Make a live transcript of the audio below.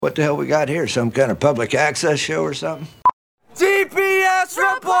What the hell we got here? Some kind of public access show or something? GPS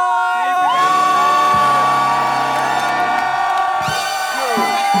report!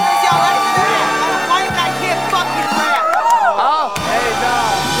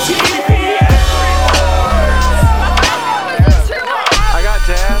 I got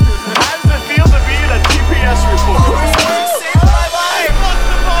Dad. How does it feel to be in a GPS report?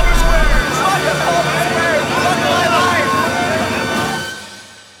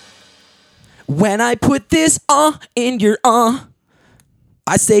 When I put this in your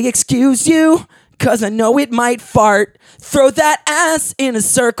I say excuse you, cause I know it might fart. Throw that ass in a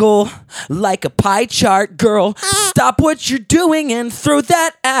circle like a pie chart, girl. Stop what you're doing and throw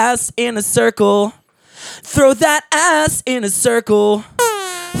that ass in a circle. Throw that ass in a circle.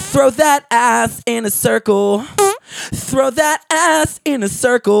 Throw that ass in a circle. Throw that ass in a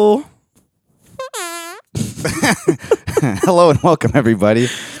circle. Hello and welcome, everybody,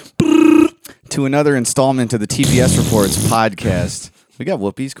 to another installment of the TPS Reports podcast. We got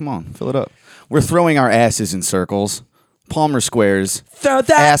whoopies. Come on, fill it up. We're throwing our asses in circles. Palmer squares. Throw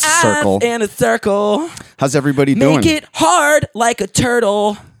that ass ass circle. in a circle. How's everybody doing? Make it hard like a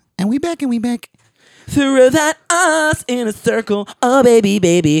turtle. And we back. Throw that ass in a circle. Oh, baby,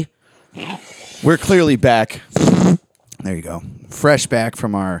 baby. We're clearly back. There you go. Fresh back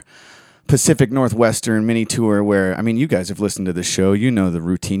from our Pacific Northwestern mini tour where, I mean, you guys have listened to the show. You know the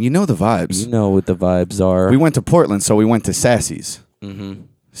routine. You know the vibes. You know what the vibes are. We went to Portland, so we went to Sassy's. Mm-hmm.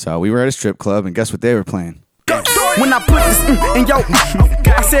 So we were at a strip club, and guess what they were playing? When I put this in your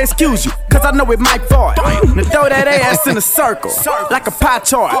I say excuse you, cause I know it might fart. Now throw that ass in a circle, like a pie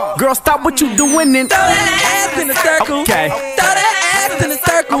chart. Girl, stop what you doing and Throw that ass in a circle. Okay. Throw that ass in a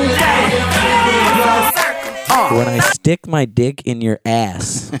circle. When I stick my dick in your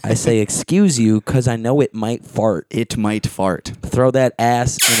ass, I say excuse you, cause I know it might fart. It might fart. Throw that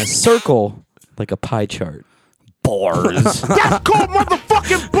ass in a circle like a pie chart. Bars. That's called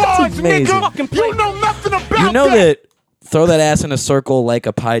motherfucking bars, amazing. nigga. You know nothing about You know that throw that ass in a circle like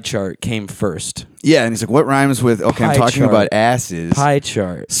a pie chart came first. Yeah, and he's like, what rhymes with, okay, I'm Pie talking chart. about asses. Pie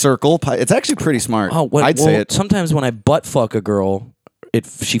chart. Circle, pie. It's actually pretty smart. I'd say it. Sometimes when I butt fuck a girl,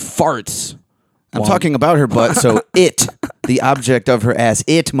 she farts. I'm talking about her butt, so it, the object of her ass,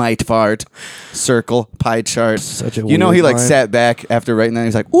 it might fart. Circle, pie chart. Such a you know, weird he like rhyme. sat back after writing that.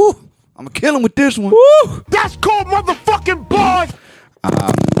 He's like, ooh, I'm gonna kill him with this one. Woo! That's called motherfucking bars.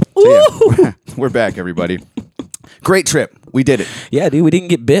 So yeah, we're back, everybody. Great trip. We did it. Yeah, dude, we didn't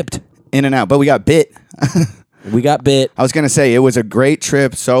get bipped. In and out, but we got bit. We got bit. I was gonna say it was a great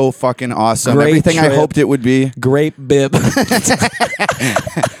trip, so fucking awesome. Great Everything I trip. hoped it would be. Great bib.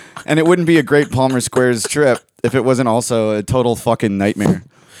 And it wouldn't be a great Palmer Squares trip if it wasn't also a total fucking nightmare.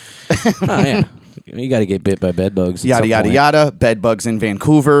 Oh, yeah. You got to get bit by bed bugs. at Yada, some yada, point. yada. Bed bugs in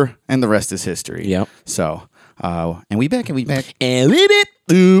Vancouver, and the rest is history. Yep. So, and we back. And we did.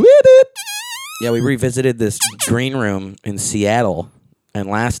 Yeah, we revisited this green room in Seattle. And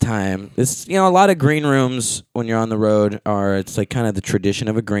last time, a lot of green rooms when you're on the road it's like kind of the tradition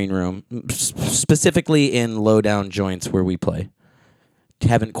of a green room, specifically in low down joints where we play.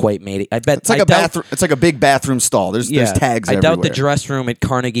 Haven't quite made it. I bet It's like bathroom. It's like a big bathroom stall. There's tags I everywhere. doubt the dress room at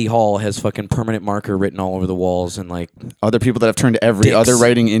Carnegie Hall has fucking permanent marker written all over the walls and like Other people that have turned every Dicks. other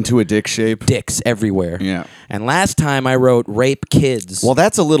writing into a dick shape. dicks everywhere. Yeah. And last time I wrote rape kids. Well,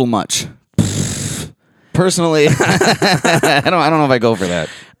 that's a little much. Personally, I don't know if I go for that.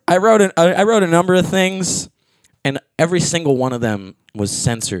 I wrote a number of things, and every single one of them was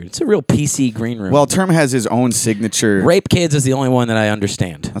censored. It's a real PC green room. Well, Term has his own signature. rape kids is the only one that I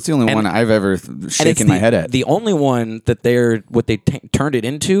understand. That's the only one I've ever And it's shaken my head at. The only one that they turned it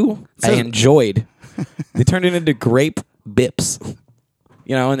into, I enjoyed. They turned it into grape bips.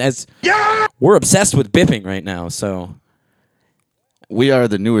 And we're obsessed with bipping right now, so We are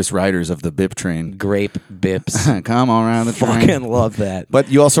the newest riders of the bip train. grape bips. Come on around the train. Fucking love that. But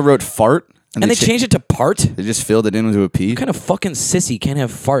you also wrote fart. And they changed it to part? They just filled it into a P. What kind of fucking sissy can't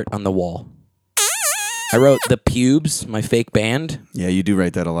have fart on the wall? I wrote the pubes, my fake band. Yeah, you do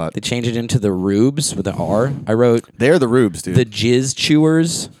write that a lot. They changed it into the rubes with an R. I wrote They're the rubes, dude. the jizz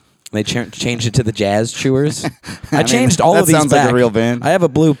chewers. They changed it to the jazz chewers. I changed all that of these sounds back. like a real band. I have a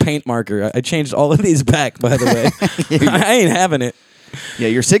blue paint marker. I changed all of these back, by the way. I ain't having it. Yeah,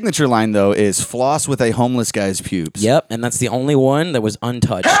 your signature line, though, is floss with a homeless guy's pubes. Yep, and that's the only one that was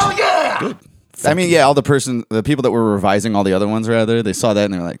untouched. Hell yeah! Good. I mean, yeah, the people that were revising all the other ones, rather, they saw that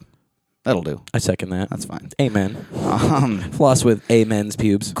and they were like, that'll do. I second that. That's fine. Amen. Floss with amen's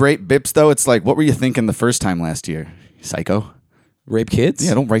pubes. Great bips, though. It's like, what were you thinking the first time last year? Psycho? Rape kids?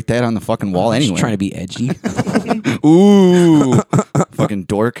 Yeah, don't write that on the fucking wall anyway. Just trying to be edgy. Ooh. fucking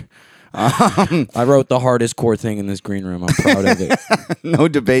dork. I wrote the hardest core thing in this green room. I'm proud of it. No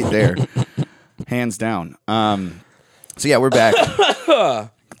debate there. Hands down. So yeah, we're back.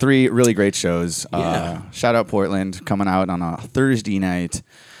 3 really great shows. Yeah. Shout out Portland coming out on a Thursday night.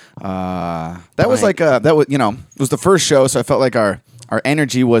 That was like it was the first show, so I felt like our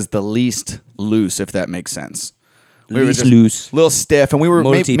energy was the least loose, if that makes sense. We were just loose. a little stiff, and we were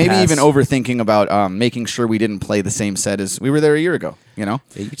maybe Multitask. even overthinking about making sure we didn't play the same set as we were there a year ago. You know,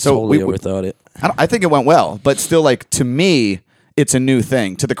 Yeah, you so totally we overthought it. I think it went well, but still, like, to me, it's a new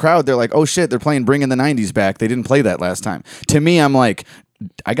thing. To the crowd, they're like, oh shit, they're playing Bringing the 90s Back. They didn't play that last time. To me, I'm like,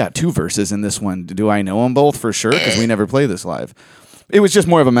 I got 2 verses in this one. Do I know them both for sure? Because we never play this live. It was just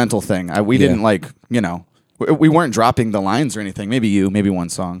more of a mental thing. We didn't we weren't dropping the lines or anything. Maybe one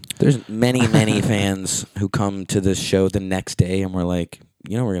song. There's many fans who come to this show the next day and we're like,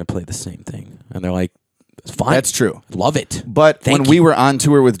 we're going to play the same thing. And they're like, it's fine. That's true. Love it. But Thank when you. we were on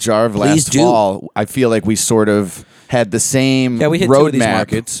tour with Jarv last do. fall, I feel like we sort of had the same Yeah, we hit roadmap. 2 of these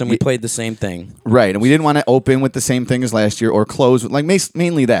markets and we played the same thing. Right, and we didn't want to open with the same thing as last year or close with, like,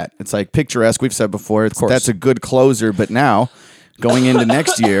 mainly that. It's like picturesque. We've said before, that's a good closer. But now, going into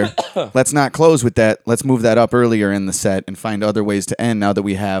next year, let's not close with that. Let's move that up earlier in the set and find other ways to end. Now that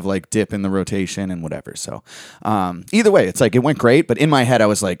we have like dip in the rotation and whatever. So, either way, it's like it went great. But in my head, I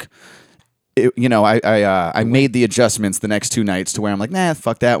was like, I made the adjustments the next 2 nights to where I'm like, nah,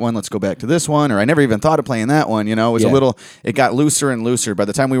 fuck that one. Let's go back to this one. Or I never even thought of playing that one. It was it got looser and looser. By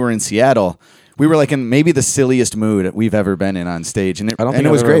the time we were in Seattle, we were like in maybe the silliest mood we've ever been in on stage. And I don't think it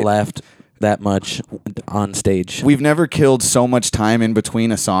was I've ever great. laughed that much on stage. We've never killed so much time in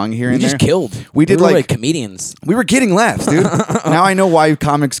between a song here We and just there. killed. We did were like comedians. we were getting laughs, dude. Now I know why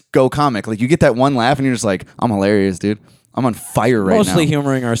comics go comic. Like, you get that one laugh and you're just like, I'm hilarious, dude. I'm on fire right Mostly now.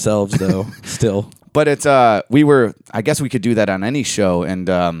 humoring ourselves, though, still. But it's I guess we could do that on any show, and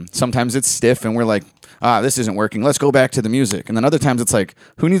sometimes it's stiff and we're like, this isn't working. Let's go back to the music. And then other times it's like,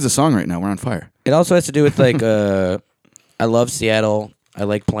 who needs a song right now? We're on fire. It also has to do with, like, I love Seattle. I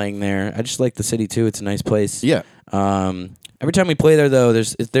like playing there. I just like the city, too. It's a nice place. Yeah. Every time we play there, though,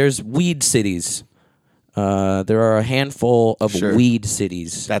 there's weed cities. There are a handful of Sure. weed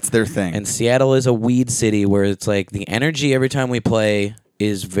cities. That's their thing. And Seattle is a weed city where it's like the energy every time we play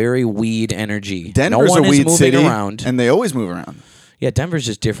is very weed energy. Denver's no one a weed is moving city, around. and they always move around. Yeah, Denver's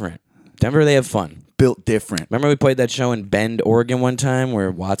just different. Denver, they have fun. Built different. Remember we played that show in Bend, Oregon one time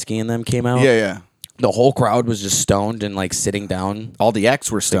where Watsky and them came out? Yeah. The whole crowd was just stoned and like sitting down. All the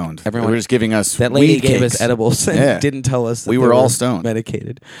acts were stoned. everyone- They were just giving us That lady weed gave cakes. us edibles and Yeah. didn't tell us that We they were all stoned.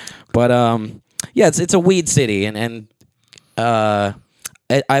 medicated. But yeah, it's a weed city and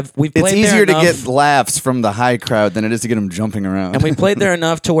we've played It's there easier to enough- get laughs from the high crowd than it is to get them jumping around. And we played there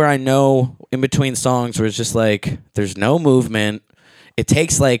enough to where I know in between songs where it's just like there's no movement. It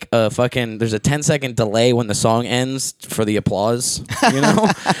takes like there's a 10-second delay when the song ends for the applause,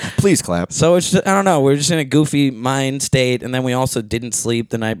 Please clap. So it's just, I don't know, we're just in a goofy mind state, and then we also didn't sleep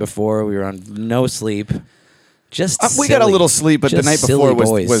the night before. We were on no sleep. Just We got a silly. little sleep, but the Just night silly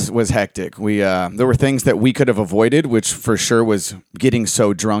before boys. was hectic. We there were things that we could have avoided, which for sure was getting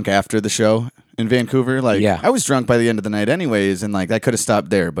so drunk after the show in Vancouver. Like, Yeah. I was drunk by the end of the night anyways, and like that could have stopped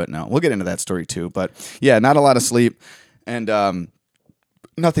there, but no. We'll get into that story too. But yeah, not a lot of sleep, and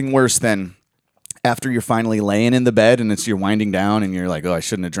nothing worse than after you're finally laying in the bed and you're winding down and you're like, oh, I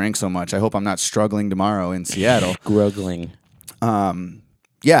shouldn't have drank so much. I hope I'm not struggling tomorrow in Seattle. Gruggling.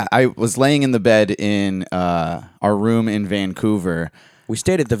 Yeah, I was laying in the bed in our room in Vancouver. We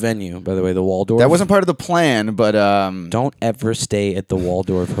stayed at the venue, by the way, the Waldorf. That wasn't part of the plan, but Don't ever stay at the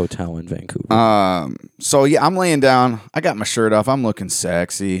Waldorf Hotel in Vancouver. so yeah, I'm laying down. I got my shirt off. I'm looking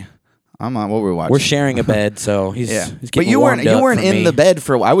sexy. I'm on what we're watching. We're sharing a bed, so he's Yeah, he's but getting you weren't warmed up for in me. the bed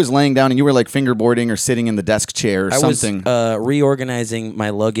for a while. I was laying down and you were like fingerboarding or sitting in the desk chair or I something. was reorganizing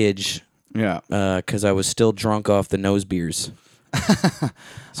my luggage yeah. because I was still drunk off the nose beers.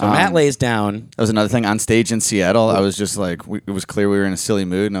 So Matt lays down. That was another thing on stage in Seattle. I was just like, it was clear we were in a silly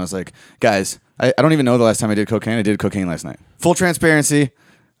mood, and I was like, guys, I don't even know the last time I did cocaine. I did cocaine last night. Full transparency.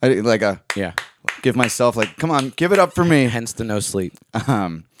 I did Yeah. give myself like, come on, give it up for me. Hence the no sleep.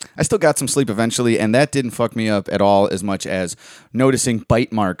 I still got some sleep eventually, and that didn't fuck me up at all as much as noticing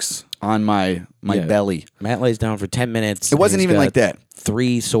bite marks on my Yeah. belly. Matt lays down for 10 minutes. It wasn't and he's even like got that.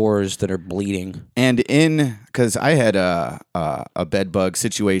 3 sores that are bleeding. And because I had a bed bug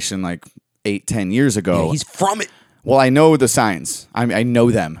situation like 8-10 years ago. Yeah, he's from it. Well, I know the signs. I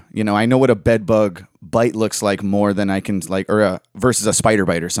know them. I know what a bed bug bite looks like more than I can versus a spider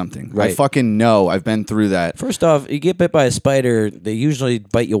bite or something. I Right. fucking know. I've been through that. First off, you get bit by a spider, they usually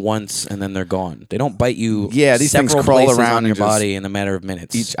bite you once and then they're gone. They don't bite you These things several crawl places around on your and just body in a matter of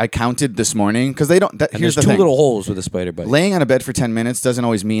minutes. I counted this morning because they don't. and Here's there's the two thing. little holes with a spider bite. Laying on a bed for 10 minutes doesn't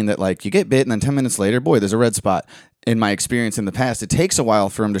always mean that like you get bit and then 10 minutes later, boy, there's a red spot. In my experience in the past, it takes a while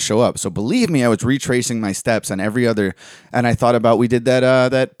for them to show up. So believe me, I was retracing my steps on every other, and I thought about we did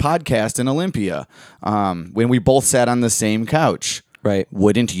that podcast in Olympia when we both sat on the same couch. Right.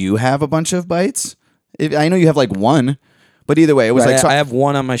 Wouldn't you have a bunch of bites? I know you have like one, but either way, it was Right, like so, I have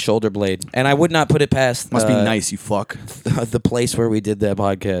one on my shoulder blade, and I would not put it past must be nice, you fuck. the place where we did that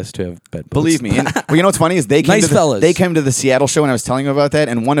podcast to have bed bugs. Believe me. And, well, you know what's funny is they came Nice fellas. they came to the Seattle show and I was telling them about that,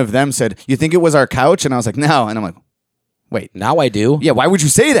 and one of them said, "You think it was our couch?" And I was like, "No." And I'm like, "Wait, Now I do. yeah, why would you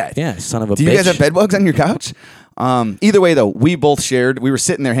say that? Yeah, son of a Do bitch. you guys have bed bugs on your couch?" Either way, though, we both shared. We were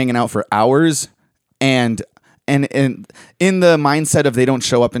sitting there hanging out for hours, and in the mindset of they don't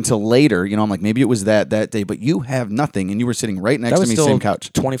show up until later. You know, I'm like, maybe it was that day, but you have nothing, and you were sitting right next That to was me, still same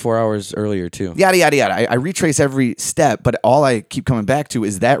couch. 24 hours earlier, too. Yada yada yada. I retrace every step, but all I keep coming back to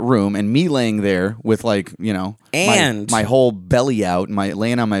is that room and me laying there with like And- my whole belly out,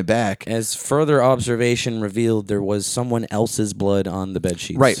 laying on my back. As further observation revealed, there was someone else's blood on the bed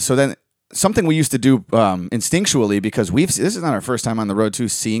sheets. Right. So then something we used to do instinctually, because this is not our first time on the road too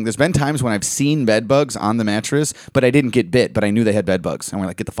seeing. There's been times when I've seen bed bugs on the mattress, but I didn't get bit, but I knew they had bed bugs, and we're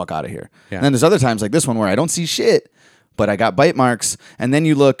like, get the fuck out of here. Yeah. And then there's other times like this one where I don't see shit, but I got bite marks, and then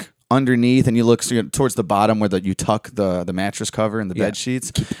you look underneath and you look towards the bottom where you tuck the mattress cover and the bed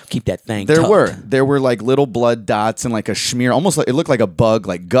sheets. Keep that thing There tucked. were like little blood dots and like a smear, almost like it looked like a bug,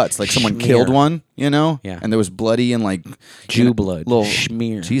 like guts, like someone Schmear. killed one, Yeah. And there was bloody and like Jew blood. little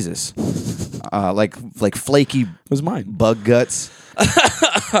Schmear. Jesus, like flaky was mine. bug guts.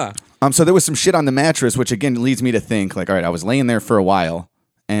 So there was some shit on the mattress, which again leads me to think like, all right, I was laying there for a while,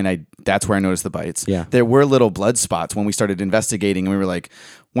 and that's where I noticed the bites. Yeah. There were little blood spots when we started investigating, and we were like,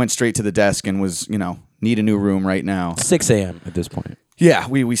 went straight to the desk and was, need a new room right now. 6 a.m. at this point. Yeah,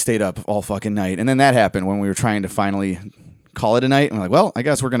 we stayed up all fucking night. And then that happened when we were trying to finally call it a night. And we're like, well, I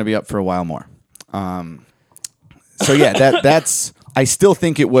guess we're going to be up for a while more. So yeah, that's, I still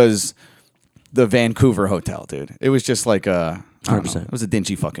think it was the Vancouver hotel, dude. It was just like I don't know, 100%. it was a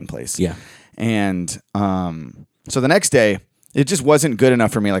dingy fucking place. Yeah. And so the next day, it just wasn't good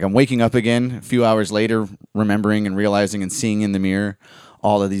enough for me. Like I'm waking up again a few hours later, remembering and realizing and seeing in the mirror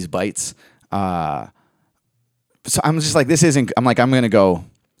all of these bites. So I'm just like, this isn't, I'm like, I'm going to go.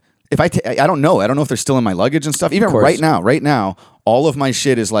 If I don't know. I don't know if they're still in my luggage and stuff. Even course. right now, all of my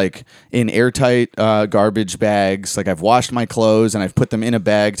shit is like in airtight garbage bags. Like I've washed my clothes and I've put them in a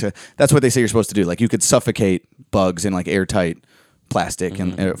bag that's what they say you're supposed to do. Like you could suffocate bugs in like airtight plastic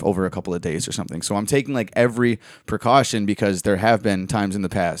and over a couple of days or something. So I'm taking like every precaution because there have been times in the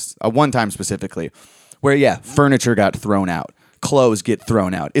past, one time specifically, where furniture got thrown out, clothes get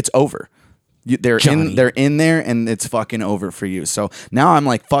thrown out. It's over. They're in there and it's fucking over for you. So now I'm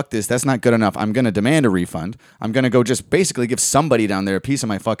like, fuck this. That's not good enough. I'm going to demand a refund. I'm going to go just basically give somebody down there a piece of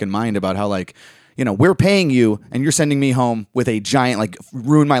my fucking mind about how like, we're paying you and you're sending me home with a giant, like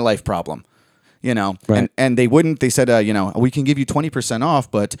ruin my life problem. Right. And they wouldn't, they said, we can give you 20%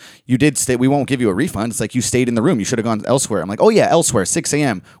 off, but you did stay, we won't give you a refund. It's like you stayed in the room. You should have gone elsewhere. I'm like, oh yeah, elsewhere, 6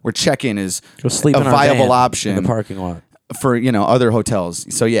 a.m. where check-in is Go sleep a in our viable van option in the parking lot. for, other hotels.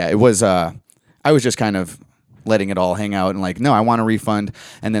 So yeah, it was, I was just kind of letting it all hang out and like, no, I want a refund.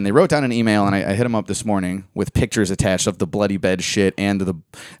 And then they wrote down an email and I hit them up this morning with pictures attached of the bloody bed shit and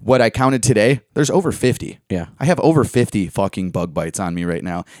what I counted today. There's over 50. Yeah. I have over 50 fucking bug bites on me right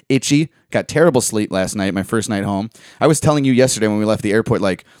now. Itchy. Got terrible sleep last night, my first night home. I was telling you yesterday when we left the airport,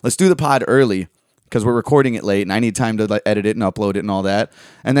 like, let's do the pod early because we're recording it late and I need time to like, edit it and upload it and all that.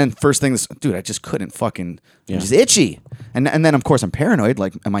 And then first thing, dude, I just couldn't fucking, I'm just itchy. And then of course I'm paranoid.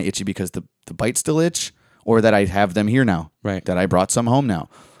 Like, am I itchy because the bites still itch or that I have them here now? Right. That I brought some home now.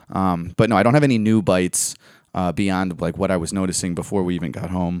 But no, I don't have any new bites beyond like what I was noticing before we even got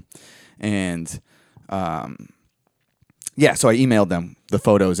home. And so I emailed them the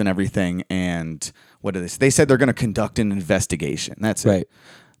photos and everything. And what did they say? They said they're going to conduct an investigation. That's Right.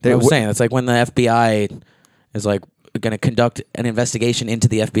 it. I was saying, it's like when the FBI is like going to conduct an investigation into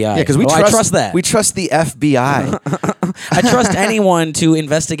the FBI. Yeah, because I trust that. We trust the FBI. I trust anyone to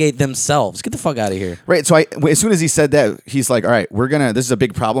investigate themselves. Get the fuck out of here. Right. So as soon as he said that, he's like, all right, this is a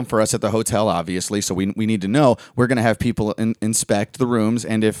big problem for us at the hotel, obviously. So we need to know, we're going to have people inspect the rooms.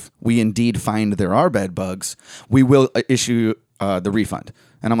 And if we indeed find there are bed bugs, we will issue the refund.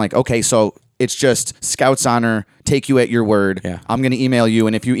 And I'm like, okay, so It's just Scout's honor, take you at your word. Yeah. I'm going to email you,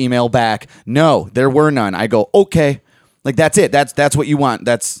 and if you email back, no, there were none. I go, okay. Like, that's it. That's what you want.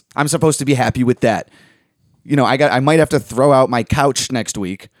 I'm supposed to be happy with that. You know, I might have to throw out my couch next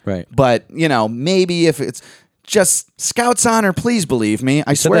week. Right. But, you know, maybe if it's just Scout's honor, please believe me.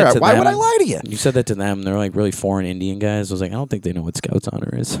 I said swear. that to Why them. would I lie to you? You said that to them. They're like really foreign Indian guys. I was like, I don't think they know what Scouts honor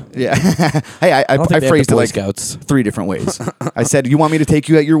is. Yeah. Hey, I don't think they have phrased the it Boy like Scouts. 3 different ways. I said, you want me to take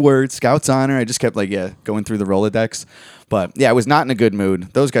you at your word, Scout's honor? I just kept going through the Rolodex. But yeah, I was not in a good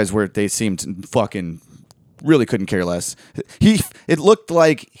mood. Those guys they seemed fucking really couldn't care less. It looked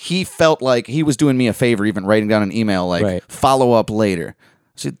like he felt like he was doing me a favor, even writing down an email like follow up later. I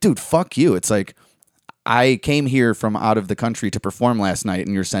said, dude, fuck you. It's like, I came here from out of the country to perform last night,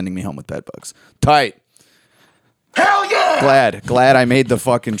 and you're sending me home with bedbugs. Tight. Hell yeah! Glad I made the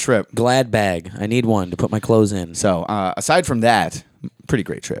fucking trip. Glad bag. I need one to put my clothes in. So, aside from that, pretty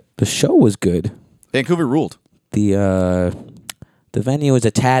great trip. The show was good. Vancouver ruled. The venue is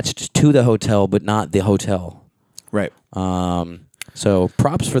attached to the hotel, but not the hotel. Right. So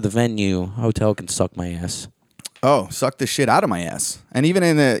props for the venue. Hotel can suck my ass. Oh, suck the shit out of my ass. And even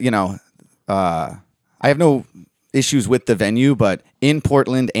in the, I have no issues with the venue, but in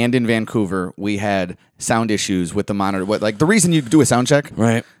Portland and in Vancouver, we had sound issues with the monitor. Like the reason you do a sound check,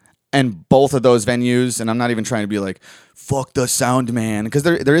 right? And both of those venues, and I'm not even trying to be like, fuck the sound man, because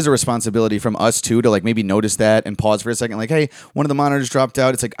there is a responsibility from us too to like maybe notice that and pause for a second, like, hey, one of the monitors dropped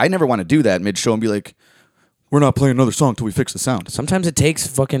out. It's like I never want to do that mid show and be like, we're not playing another song till we fix the sound. Sometimes it takes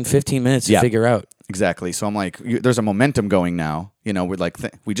fucking 15 minutes to figure out. Exactly. So I'm like, there's a momentum going now. You know, we're like,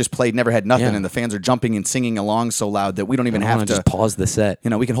 we just played, never had nothing, and the fans are jumping and singing along so loud that we don't even have to just pause the set. You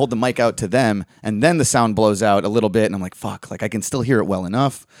know, we can hold the mic out to them, and then the sound blows out a little bit, and I'm like, fuck, like I can still hear it well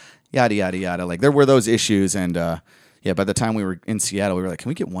enough. Yada yada yada. Like there were those issues, and by the time we were in Seattle, we were like, can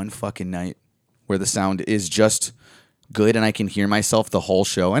we get one fucking night where the sound is just good and I can hear myself the whole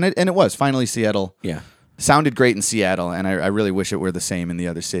show? And it was finally Seattle. Yeah. Sounded great in Seattle, and I really wish it were the same in the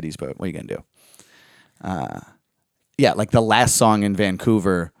other cities, but what are you going to do? Like the last song in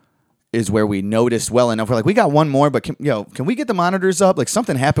Vancouver is where we noticed well enough. We're like, we got one more, but can we get the monitors up? Like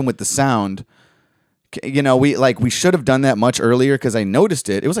something happened with the sound. You know, we should have done that much earlier because I noticed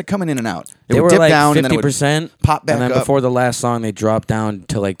it. It was like coming in and out. They would were dip like down 50%, and then it would pop back and then up. before the last song, they dropped down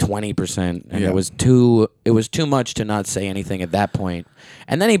to like 20%, and it was too much to not say anything at that point.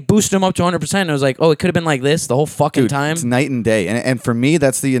 And then he boosted them up to 100%, and it was like, oh, it could have been like this the whole fucking time. It's night and day. And for me,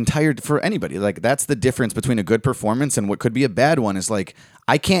 that's for anybody. Like, that's the difference between a good performance and what could be a bad one is like,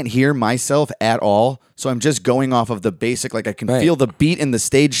 I can't hear myself at all, so I'm just going off of the basic, like I can feel the beat in the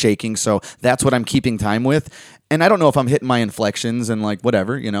stage shaking, so that's what I'm keeping time with. And I don't know if I'm hitting my inflections and like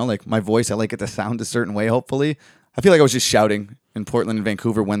whatever, you know, like my voice, I like it to sound a certain way, hopefully. I feel like I was just shouting in Portland and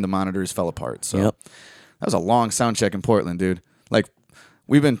Vancouver when the monitors fell apart. So that was a long sound check in Portland, dude. Like,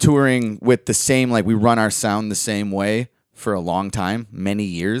 we've been touring with the same, like we run our sound the same way for a long time, many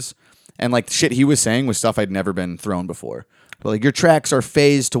years. And like shit he was saying was stuff I'd never been thrown before. But like, your tracks are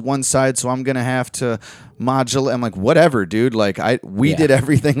phased to one side, so I'm going to have to modulate. I'm like, whatever, dude. Like we did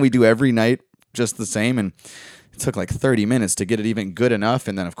everything we do every night just the same. And it took like 30 minutes to get it even good enough.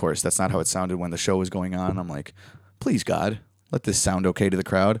 And then, of course, that's not how it sounded when the show was going on. I'm like, please, God, let this sound okay to the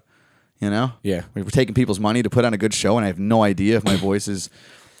crowd. You know? Yeah. We were taking people's money to put on a good show, and I have no idea if my voice is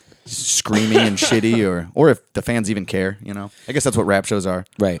screaming and shitty or if the fans even care, you know? I guess that's what rap shows are.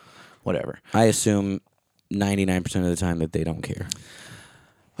 Right. Whatever. I assume 99% of the time that they don't care.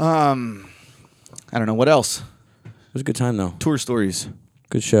 I don't know. What else? It was a good time, though. Tour stories.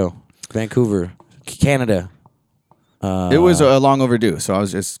 Good show. Vancouver, Canada. It was long overdue, so I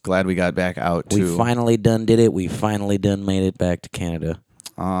was just glad we got back out to... We finally done did it. We finally done made it back to Canada.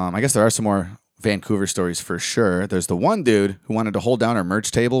 I guess there are some more Vancouver stories for sure. There's the one dude who wanted to hold down our merch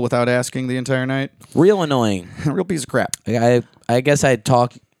table without asking the entire night. Real annoying. Real piece of crap. I guess I'd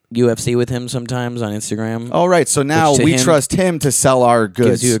talk UFC with him sometimes on Instagram. Oh, right. So now we trust him to sell our goods.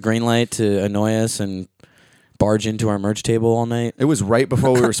 Gives you a green light to annoy us and barge into our merch table all night. It was right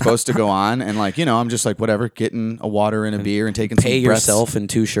before we were supposed to go on, and like, you know, I'm just like, whatever, getting a water and a beer and taking some breaths. Pay yourself in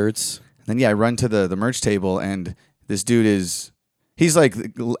 2 shirts. And then I run to the merch table, and this dude he's like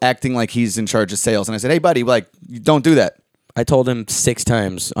acting like he's in charge of sales, and I said, hey buddy, like, don't do that. I told him 6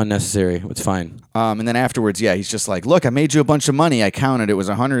 times unnecessary. It's fine. And then afterwards, he's just like, look, I made you a bunch of money. I counted. It was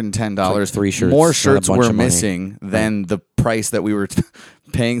 $110. Like 3 shirts. More not a shirts bunch were of money. missing than the price that we were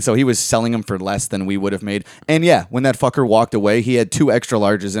paying. So he was selling them for less than we would have made. And yeah, when that fucker walked away, he had 2 extra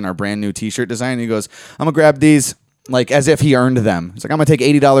larges in our brand new t-shirt design. And he goes, I'm going to grab these, like as if he earned them. He's like, I'm going to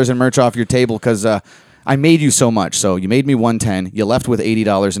take $80 in merch off your table because I made you so much. So you made me $110. You left with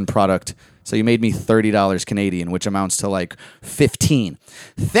 $80 in product. So you made me $30 Canadian, which amounts to like 15.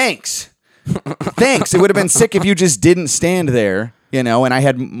 Thanks. Thanks. It would have been sick if you just didn't stand there, and I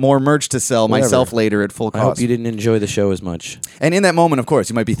had more merch to sell myself later at full I cost. hope you didn't enjoy the show as much. And in that moment, of course,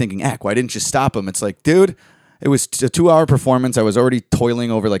 you might be thinking, why didn't you stop him? It's like, dude, it was a 2-hour performance. I was already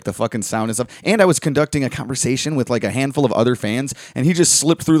toiling over like the fucking sound and stuff. And I was conducting a conversation with like a handful of other fans. And he just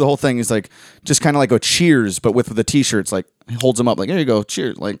slipped through the whole thing. He's like, just kind of like a cheers, but with the t-shirts, like he holds them up like, here you go,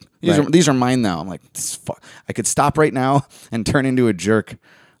 cheers. Like these are mine now. I'm like, I could stop right now and turn into a jerk.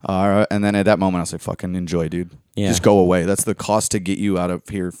 And then at that moment, I was like, fucking enjoy, dude. Yeah. Just go away. That's the cost to get you out of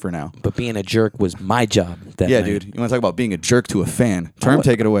here for now. But being a jerk was my job that night. Dude. You want to talk about being a jerk to a fan? Term,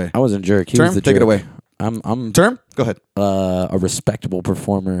 take it away. I wasn't a jerk. He Term, was the take jerk. it away. I'm Term, go ahead. a respectable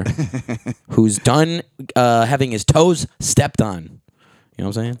performer who's done having his toes stepped on. You know what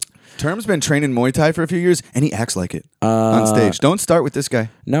I'm saying? Term's been training Muay Thai for a few years, and he acts like it on stage. Don't start with this guy.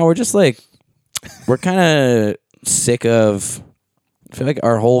 No, we're just like, we're kind of sick of, I feel like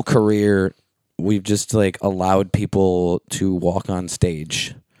our whole career, we've just like allowed people to walk on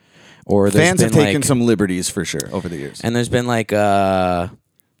stage. Or there's Fans have been, taken like, some liberties for sure over the years. and there's been like,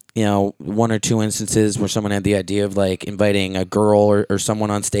 one or two instances where someone had the idea of like inviting a girl or someone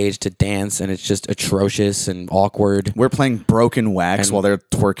on stage to dance, and it's just atrocious and awkward. We're playing Broken Wax And- while they're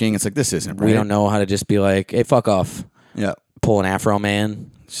twerking. It's like, this isn't right. We don't know how to just be like, hey, fuck off. Yeah. Pull an Afro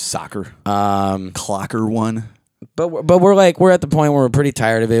Man. Soccer. Clocker one. But we're at the point where we're pretty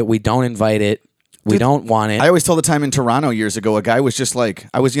tired of it. We don't invite it. We don't want it. I always told the time in Toronto years ago, a guy was just like,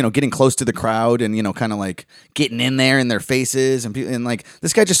 I was, getting close to the crowd and, kind of like getting in there in their faces. And like,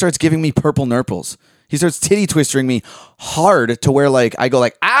 this guy just starts giving me purple nurples. He starts titty twisting me hard to where like, I go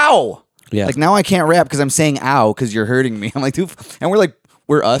like, ow. Yeah. Like now I can't rap because I'm saying ow because you're hurting me. I'm like, dude. And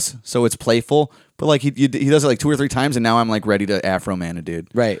we're us. So it's playful. But like he does it like 2 or 3 times. And now I'm like ready to Afro man a dude.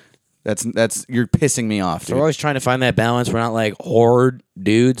 right. That's you're pissing me off, So dude. we're always trying to find that balance. We're not like horde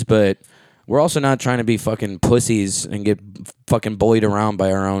dudes, but we're also not trying to be fucking pussies and get fucking bullied around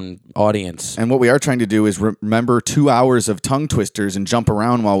by our own audience. And what we are trying to do is remember 2 hours of tongue twisters and jump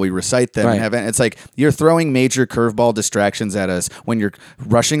around while we recite them. Right. And it's like you're throwing major curveball distractions at us when you're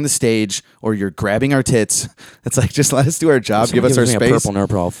rushing the stage or you're grabbing our tits. It's like, just let us do our job. Someone Give us our gives me space. a purple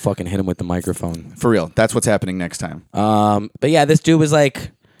nurple, I'll fucking hit him with the microphone. For real. That's what's happening next time. But yeah, this dude was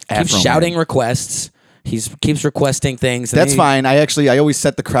like, keeps Afro shouting man. requests. He keeps requesting things. And That's then fine. I always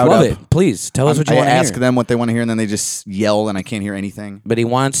set the crowd Love up. it. Please tell us what you I want to ask hear. them what they want to hear, and then they just yell, and I can't hear anything. But he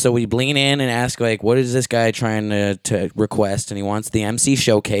wants, so we lean in and ask, like, what is this guy trying to request? And he wants the MC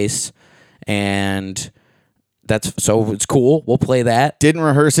showcase. And so it's cool. We'll play that. Didn't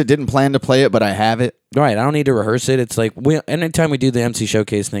rehearse it, didn't plan to play it, but I have it. Right. I don't need to rehearse it. It's like, anytime we do the MC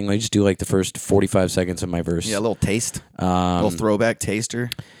showcase thing, we just do like the first 45 seconds of my verse. Yeah, a little taste. A little throwback taster.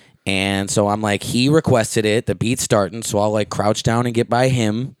 And so I'm like, he requested it. The beat's starting. So I'll like crouch down and get by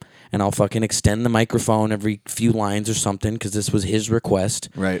him. And I'll fucking extend the microphone every few lines or something because this was his request.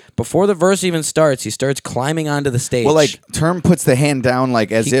 Right. Before the verse even starts, he starts climbing onto the stage. Well, like, Term puts the hand down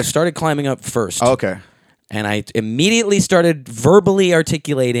like as he if... started climbing up first. Okay. And I immediately started verbally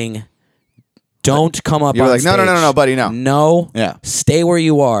articulating, don't come up You were on like, no, stage. no, buddy, no. No. Yeah. Stay where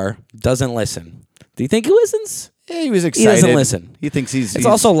you are. Doesn't listen. Do you think he listens? Yeah, he was He excited. doesn't listen. He thinks he's It's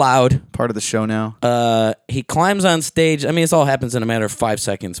also loud. part of the show now. He climbs on stage. I mean, this all happens in a matter of 5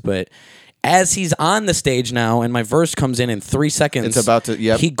 seconds, but as he's on the stage now and my verse comes in 3 seconds, It's about to-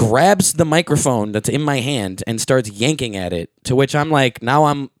 yep. he grabs the microphone that's in my hand and starts yanking at it, to which I'm like, now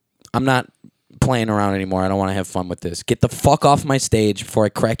I'm not playing around anymore. I don't want to have fun with this. Get the fuck off my stage before I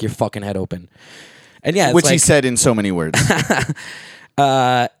crack your fucking head open. And yeah, it's Which like, he said in so many words.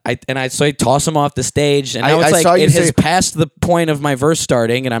 so I toss him off the stage, and now I it's saw like you it has say- passed the point of my verse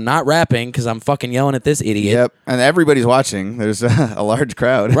starting, and I'm not rapping because I'm fucking yelling at this idiot. Yep. And everybody's watching. There's a large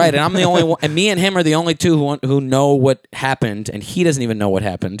crowd. Right, and I'm the only one, and me and him are the only two who know what happened, and he doesn't even know what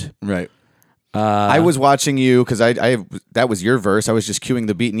happened. Right. I was watching you because that was your verse. I was just cueing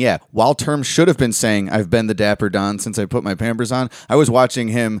the beat. And yeah, while Term should have been saying, I've been the Dapper Don since I put my Pampers on, I was watching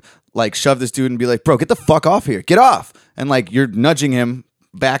him like shove this dude and be like, bro, get the fuck off here. Get off. And like you're nudging him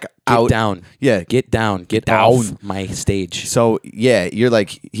back out. Get down. Yeah. Get down. Get off my stage. So yeah, you're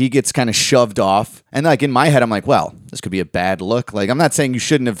like, he gets kind of shoved off. And like in my head, I'm like, well, this could be a bad look. Like, I'm not saying you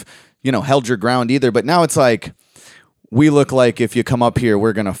shouldn't have, held your ground either. But now it's like, we look like if you come up here,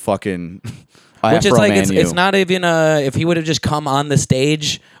 we're going to fucking Which is like, Afro-man you. it's not even, if he would have just come on the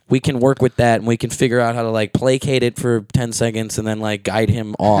stage, we can work with that and we can figure out how to like placate it for 10 seconds and then like guide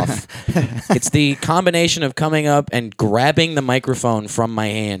him off. It's the combination of coming up and grabbing the microphone from my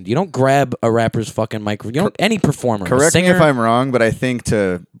hand. You don't grab a rapper's fucking microphone. You don't, any performer. a Correct me singer, if I'm wrong, but I think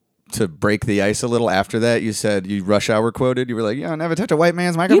to to break the ice a little after that, you said you Rush Hour quoted. You were like, "You never touch a white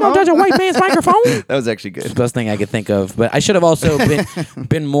man's microphone." You don't touch a white man's microphone. That was actually good. It's the best thing I could think of. But I should have also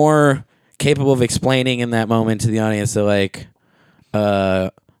been more capable of explaining in that moment to the audience that like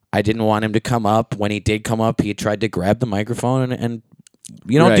I didn't want him to come up. When he did come up, he tried to grab the microphone and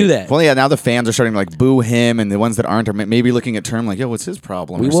you don't do that. Well, yeah, now the fans are starting to like boo him, and the ones that aren't are maybe looking at Term like, yo, what's his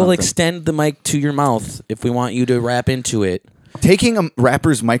problem? We or will something. extend the mic to your mouth if we want you to rap into it. Taking a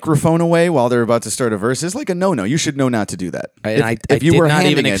rapper's microphone away while they're about to start a verse is like a no-no. You should know not to do that. I did not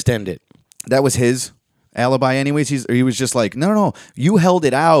even extend it. That was his alibi anyways. He was just like, no, you held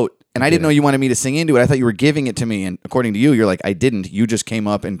it out, and I didn't know you wanted me to sing into it. I thought you were giving it to me, and according to you, you're like, I didn't. You just came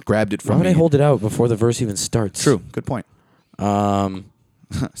up and grabbed it from Why me. would I hold it out before the verse even starts? True. Good point.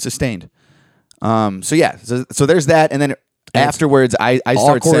 Sustained. So yeah, so there's that, and then afterwards, I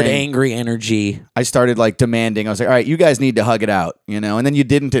started awkward, saying, angry energy. I started like demanding. I was like, all right, you guys need to hug it out, and then you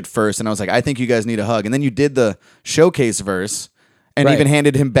didn't at first, and I was like, I think you guys need a hug, and then you did the showcase verse, and Right. even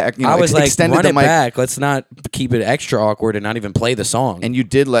handed him back. I was like, extended run the it mic, back. Let's not keep it extra awkward and not even play the song. and you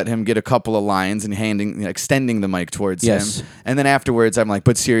did let him get a couple of lines and extending the mic towards Yes. him, and then afterwards, I'm like,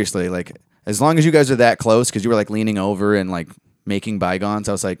 but seriously, like, as long as you guys are that close, because you were like leaning over and like making bygones,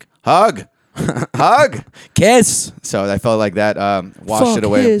 I was like, hug. Hug. Kiss. So I felt like that washed Fuck it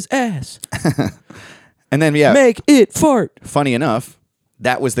away. his ass. And then Make it fart. funny enough,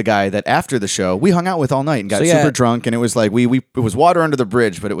 that was the guy that after the show we hung out with all night and got So, yeah. super drunk, and it was like it was water under the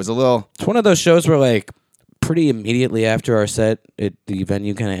bridge, but it was a little. It's one of those shows where like pretty immediately after our set, the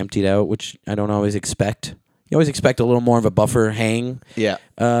venue kind of emptied out, which I don't always expect. You always expect a little more of a buffer hang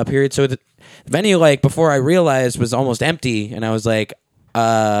period. So the venue, like before I realized, was almost empty, and I was like,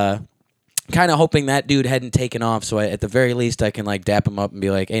 kind of hoping that dude hadn't taken off, so at the very least I can like dap him up and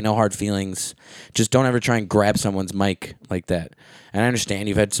be like, hey, no hard feelings, just don't ever try and grab someone's mic like that. And I understand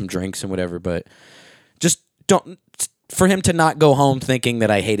you've had some drinks and whatever, but just don't, for him to not go home thinking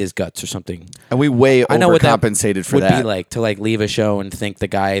that I hate his guts or something. And we way I know what that overcompensated for would that. be like, to like leave a show and think the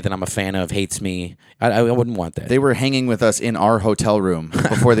guy that I'm a fan of hates me. I wouldn't want that. They were hanging with us in our hotel room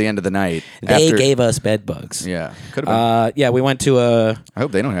before the end of the night. They gave us bed bugs. Yeah, could have been. Yeah, we went to I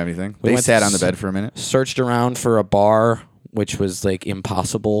hope they don't have anything. They went sat to on the bed for a minute. searched around for a bar, which was like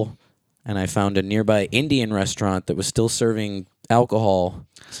impossible, and I found a nearby Indian restaurant that was still serving alcohol.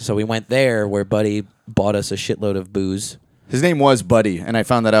 So we went there, where Buddy bought us a shitload of booze. His name was Buddy, and I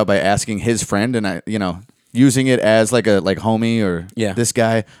found that out by asking his friend, and I, using it as like a homie or this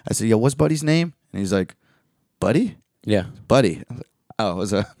guy. I said, "Yo, what's Buddy's name?" And he's like, "Buddy, Yeah, Buddy." I was like, oh, it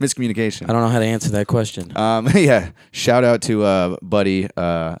was a miscommunication. I don't know how to answer that question. Yeah. Shout out to Buddy,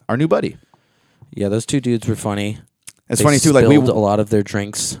 our new buddy. Yeah, those two dudes were funny. It's They funny too. Like spilled a lot of their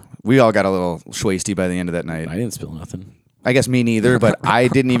drinks. we all got a little schwasty by the end of that night. I didn't spill nothing. I guess me neither, but I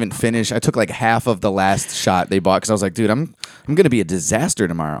didn't even finish. I took like half of the last shot they bought because I was like, dude, I'm gonna be a disaster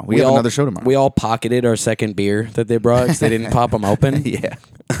tomorrow. We have another show tomorrow. We all pocketed our second beer that they brought because they didn't pop them open. Yeah.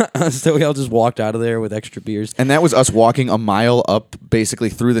 So we all just walked out of there with extra beers. And that was us walking a mile up, basically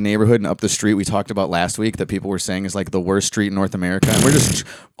through the neighborhood and up the street we talked about last week that people were saying is like the worst street in North America. And we're just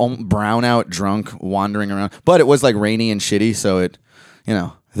brown out, drunk, wandering around. But it was like rainy and shitty, so it,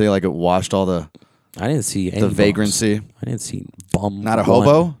 I feel like it washed all the I didn't see any bums. vagrancy. I didn't see bum. Not a one.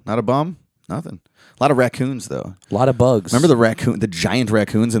 hobo, not a bum, nothing. A lot of raccoons though. A lot of bugs. Remember the giant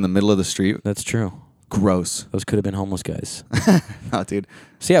raccoons in the middle of the street? That's true. Gross. Those could have been homeless guys. Oh, dude.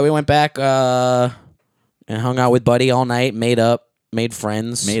 So yeah, we went back and hung out with Buddy all night, made up, made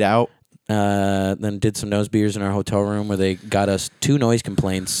friends. Made out. Then did some nose beers in our hotel room where they got us 2 noise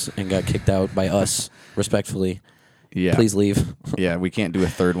complaints and got kicked out by us, respectfully. Yeah. Please leave. Yeah, we can't do a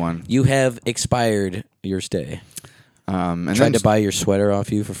third one. You have expired your stay. And Tried to buy your sweater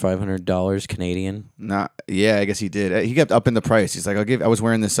off you for $500 Canadian. Yeah, I guess he did. He kept upping the price. He's like, I was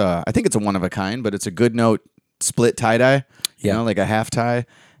wearing this. I think it's a one of a kind, but it's a Good Note split tie dye. Yeah. Like a half tie,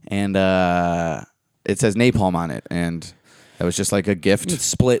 and it says napalm on it, and that was just like a gift. It's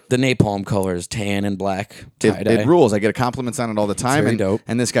split the napalm colors, tan and black tie dye. It rules. I get compliments on it all the time. very and, dope.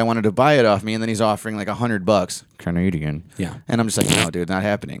 And this guy wanted to buy it off me, and then he's offering like $100 Canadian. Yeah. And I'm just like, no, dude, not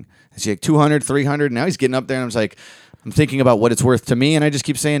happening. It's like 200, 300. Now he's getting up there, and I'm just like, I'm thinking about what it's worth to me, and I just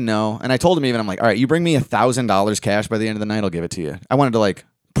keep saying no. And I told him even, I'm like, all right, you bring me $1,000 cash by the end of the night, I'll give it to you. I wanted to like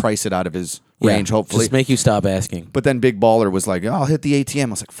price it out of his range, hopefully. Just make you stop asking. But then Big Baller was like, oh, I'll hit the ATM. I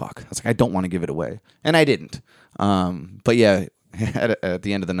was like, fuck. I was like, I don't want to give it away. And I didn't. But yeah, at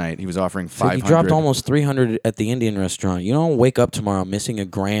the end of the night, he was offering $500. So you dropped almost $300 at the Indian restaurant. You don't wake up tomorrow missing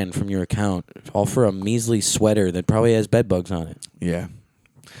 $1,000 from your account, all for a measly sweater that probably has bed bugs on it. Yeah.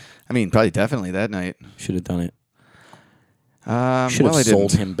 I mean, probably definitely that night. Should have done it. Should have I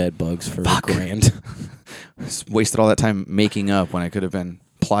sold didn't. him bed bugs for $1,000. Wasted all that time making up when I could have been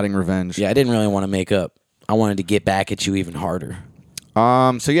plotting revenge. Yeah, I didn't really want to make up. I wanted to get back at you even harder.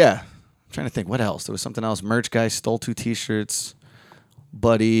 So yeah, I'm trying to think what else. There was something else. Merch guy stole 2 T-shirts.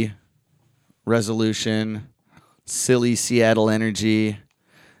 Buddy, resolution, silly Seattle energy.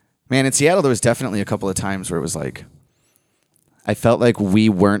 Man, in Seattle there was definitely a couple of times where it was like I felt like we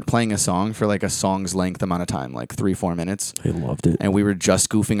weren't playing a song for like a song's length amount of time, like 3-4 minutes. I loved it. And we were just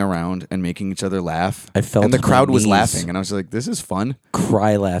goofing around and making each other laugh. I felt and the my crowd was knees laughing, and I was like, "This is fun."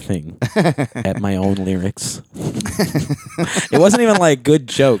 Cry laughing at my own lyrics. It wasn't even like good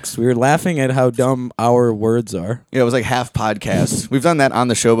jokes. We were laughing at how dumb our words are. Yeah, it was like half podcast. We've done that on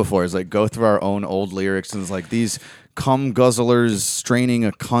the show before. It's like go through our own old lyrics, and it's like these cum guzzlers straining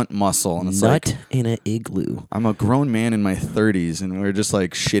a cunt muscle, and it's Nut like in an igloo. I'm a grown man in my 30s, and we're just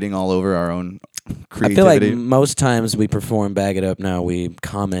like shitting all over our own I creativity. feel like most times we perform Bag It Up Now, we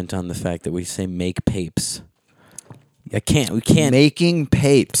comment on the fact that we say make papes. We can't. Making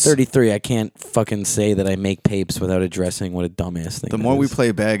papes. 33, I can't fucking say that I make papes without addressing what a dumbass thing The that more we is.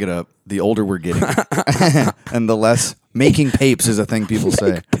 play Bag It Up, the older we're getting, and the less making papes is a thing people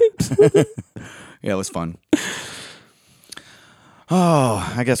say. Yeah, it was fun.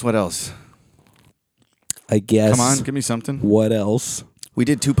 Oh, I guess what else? I guess. Come on, give me something. What else? We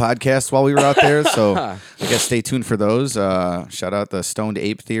did 2 podcasts while we were out there, so I guess stay tuned for those. Shout out the Stoned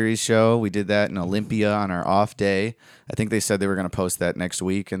Ape Theories show. We did that in Olympia on our off day. I think they said they were going to post that next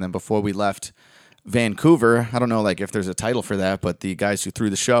week. And then before we left Vancouver, I don't know like if there's a title for that, but the guys who threw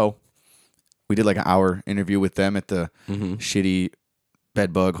the show, we did like an hour interview with them at the shitty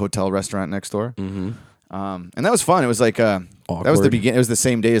bedbug hotel restaurant next door. Mm-hmm. And that was fun. It was like that was the beginning. It was the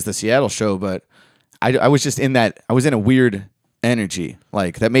same day as the Seattle show, but I was just in that. I was in a weird energy,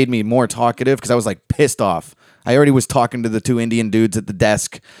 like that made me more talkative because I was like pissed off. I already was talking to the 2 Indian dudes at the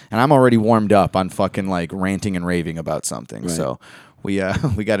desk, and I'm already warmed up on fucking like ranting and raving about something. Right. So we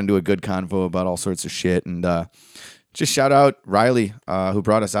got into a good convo about all sorts of shit, and just shout out Riley who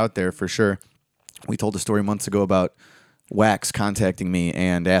brought us out there for sure. We told a story months ago about Wax contacting me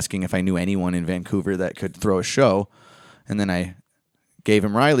and asking if I knew anyone in Vancouver that could throw a show, and then I gave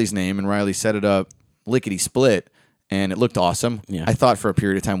him Riley's name, and Riley set it up lickety split. And it looked awesome. Yeah. I thought for a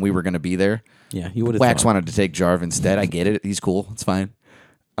period of time we were going to be there. Yeah, you would have. Wax wanted to take Jarv instead. I get it. He's cool. It's fine.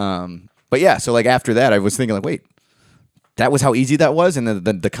 But yeah, so like after that, I was thinking like, wait, that was how easy that was, and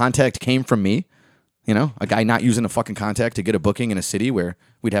the contact came from me. You know, a guy not using a fucking contact to get a booking in a city where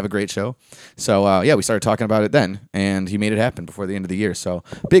we'd have a great show. So yeah, we started talking about it then, and he made it happen before the end of the year. So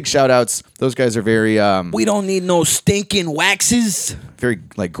big shout outs. Those guys are very We don't need no stinking waxes. very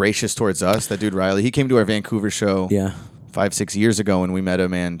like gracious towards us. That dude Riley, he came to our Vancouver show 5-6 years ago when we met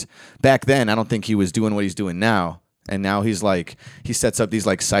him, and back then I don't think he was doing what he's doing now. And now he's like he sets up these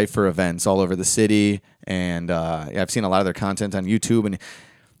like cypher events all over the city, and yeah, I've seen a lot of their content on YouTube. And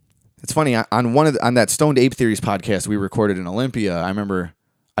it's funny on that Stoned Ape Theories podcast we recorded in Olympia. I remember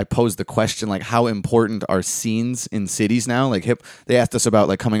I posed the question like, how important are scenes in cities now? Like they asked us about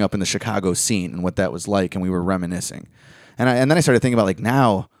like coming up in the Chicago scene and what that was like, and we were reminiscing. And then I started thinking about like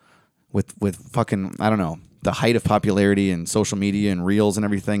now with fucking I don't know, the height of popularity and social media and reels and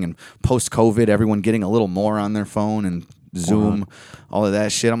everything, and post COVID, everyone getting a little more on their phone and Zoom, all of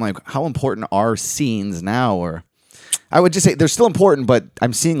that shit. I'm like, how important are scenes now? Or I would just say they're still important, but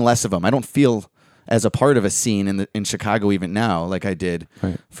I'm seeing less of them. I don't feel as a part of a scene in Chicago even now like I did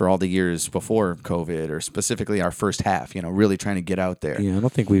for all the years before COVID, or specifically our first half, you know, really trying to get out there. Yeah, I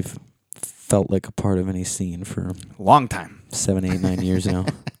don't think we've felt like a part of any scene for a long time. 7, 8, 9 years now.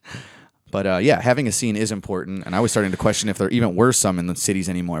 But yeah, having a scene is important, and I was starting to question if there even were some in the cities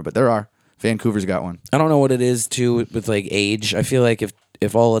anymore, but there are. Vancouver's got one. I don't know what it is too with like age. I feel like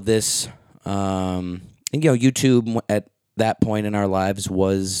if all of this, and, you know, YouTube at that point in our lives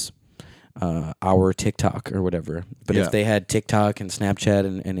was our TikTok or whatever. But if they had TikTok and Snapchat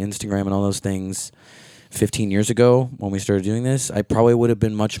and Instagram and all those things 15 years ago when we started doing this, I probably would have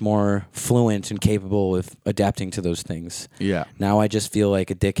been much more fluent and capable with adapting to those things. Yeah. Now I just feel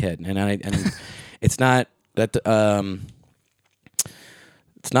like a dickhead, and it's not that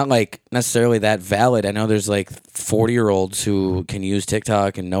it's not like necessarily that valid. I know there's like 40-year-olds who can use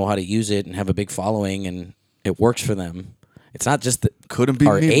TikTok and know how to use it and have a big following, and it works for them. It's not just Couldn't be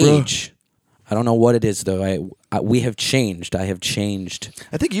our me, bro. age. I don't know what it is though. We have changed. I have changed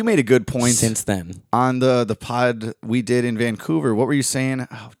I think you made a good point since then. on the pod we did in Vancouver. What were you saying?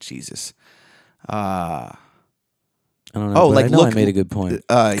 Oh, Jesus. I don't know. Oh, but like I know look, I made a good point.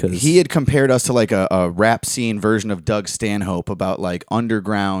 he had compared us to like a rap scene version of Doug Stanhope about like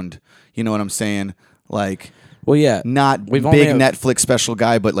underground. You know what I'm saying? Like Well, yeah. Not We've big only- Netflix special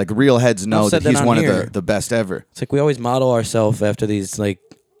guy, but like real heads know said that that he's on one here. of the best ever. It's like we always model ourselves after these like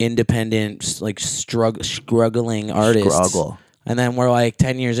independent, like struggling artists. Struggle. And then we're like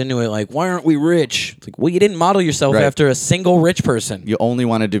 10 years into it, like, why aren't we rich? It's like, well, you didn't model yourself Right. after a single rich person. You only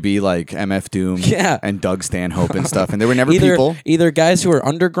wanted to be like MF Doom Yeah. and Doug Stanhope and stuff, and they were never either, people. Either guys who are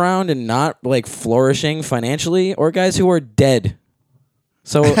underground and not like flourishing financially, or guys who are dead.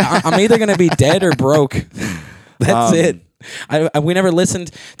 So I'm either gonna be dead or broke. That's it. We never listened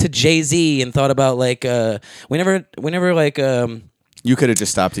to Jay-Z and thought about like we never like You could have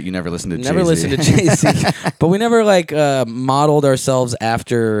just stopped it. You never listened to never Jay-Z. listened to Jay-Z, but we never like modeled ourselves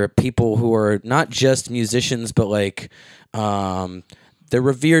after people who are not just musicians, but like they're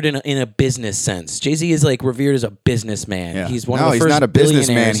revered in a business sense. Jay-Z is like revered as a businessman. Yeah. He's one no, of the he's first not a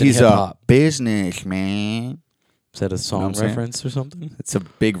businessman. billionaires in He's a hip-hop. businessman. Is that a song I'm saying? reference or something? It's a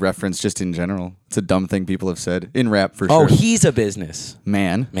big reference just in general. It's a dumb thing people have said in rap for Oh, sure. he's a business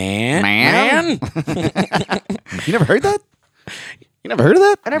Man. man. You never heard that? You never heard of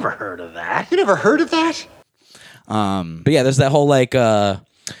that? I never heard of that. You never heard of that? But yeah, there's that whole like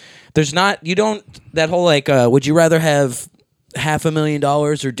there's not you don't that whole like would you rather have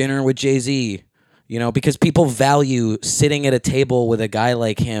 $500,000 or dinner with Jay-Z? You know, because people value sitting at a table with a guy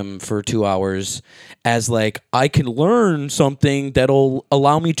like him for 2 hours as like, I can learn something that'll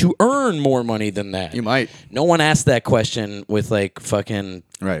allow me to earn more money than that. You might. No one asked that question with like fucking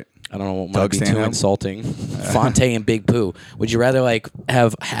Right. I don't know what might Doug be too Stanhope? insulting. Fonte and Big Pooh. Would you rather like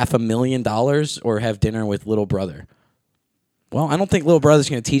have $500,000 or have dinner with Little Brother? Well, I don't think Little Brother's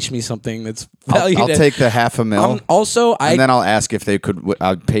going to teach me something that's valued. I'll take the $500,000. Also, and then I'll ask if they could.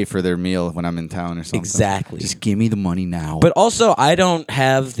 I'd pay for their meal when I'm in town or something. Exactly. Just give me the money now. But also, I don't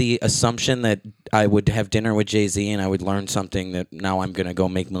have the assumption that I would have dinner with Jay-Z and I would learn something that now I'm going to go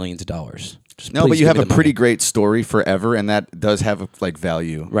make millions of dollars. Just no, please but you give have me a the pretty money. great story forever, and that does have like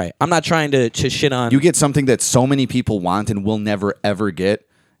value. Right. I'm not trying to shit on. You get something that so many people want and will never ever get,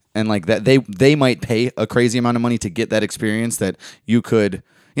 and like that they might pay a crazy amount of money to get that experience that you could.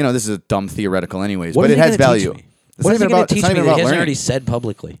 You know, this is a dumb theoretical, anyways, What but is it he has gonna teach value. me? It's What not is he even going about. to It's teach not me even that about he hasn't learning. already said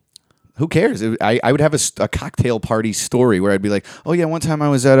publicly? Who cares? I would have a cocktail party story where I'd be like, oh yeah, one time I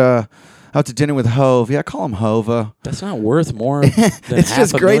was at out to dinner with Hove. Yeah, I call him Hova. That's not worth more than It's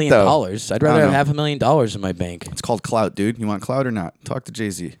just great, though. $500,000. I'd I rather don't have know. $500,000 in my bank. It's called clout, dude. You want clout or not? Talk to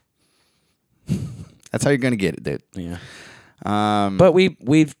Jay-Z. That's how you're gonna get it, dude. Yeah. But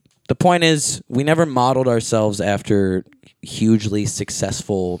we've the point is we never modeled ourselves after hugely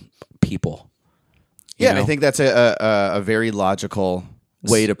successful people. You Yeah, know? I think that's a very logical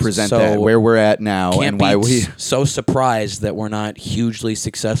way to present So, that, where we're at now Can't and be why we. so surprised that we're not hugely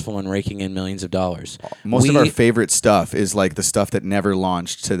successful in raking in millions of dollars. Most of our favorite stuff is like the stuff that never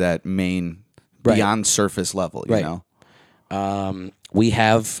launched to that main Right. beyond surface level. You Right. know, we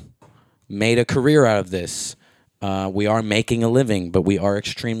have made a career out of this. We are making a living, but we are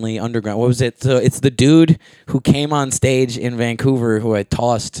extremely underground. What was it? So it's the dude who came on stage in Vancouver who I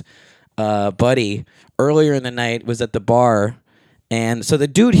tossed Buddy earlier in the night, was at the bar. And so the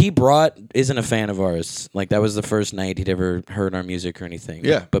dude he brought isn't a fan of ours. Like, that was the first night he'd ever heard our music or anything.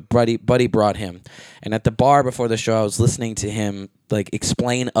 Yeah. But Buddy brought him. And at the bar before the show, I was listening to him, like,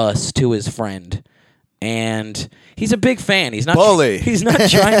 explain us to his friend. And he's a big fan. He's not Bully. He's not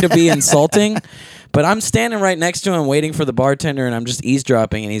trying to be insulting, but I'm standing right next to him waiting for the bartender, and I'm just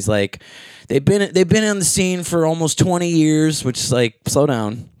eavesdropping, and he's like, they've been on the scene for almost 20 years, which is like, slow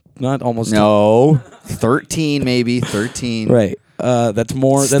down. Not almost. no, 13 maybe 13. Right. That's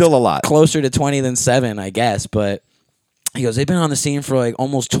more. Still that's a lot. Closer to 20 than 7, I guess. But he goes, they've been on the scene for like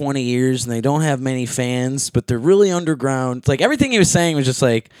almost 20 years, and they don't have many fans, but they're really underground. It's like everything he was saying was just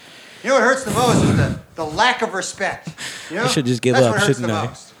like, You know what hurts the most is the lack of respect. You know? I should just give That's up, what hurts shouldn't the I?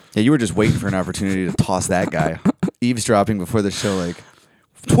 most. Yeah, you were just waiting for an opportunity to toss that guy. Eavesdropping before the show, like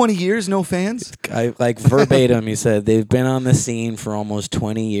 20 years, no fans. I, like verbatim, he said they've been on the scene for almost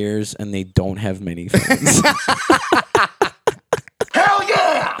 20 years and they don't have many fans. Hell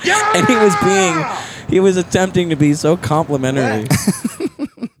yeah! Yeah! And he was attempting to be so complimentary.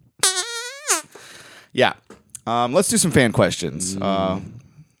 Yeah. Let's do some fan questions. I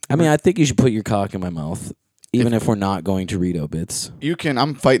mean, I think you should put your cock in my mouth, even if we're not going to read obits. You can.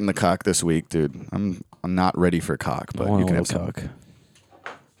 I'm fighting the cock this week, dude. I'm not ready for cock, I but want you a can little have some. cock.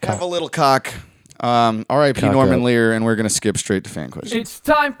 Have a little cock. R.I.P. Cock Norman up. Lear, and we're gonna skip straight to fan questions. It's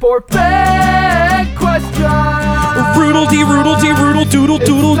time for fan questions. Roodle dee roodle doodle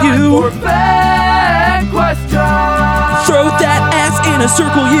doodle Time you. for fan questions. Throw that ass in a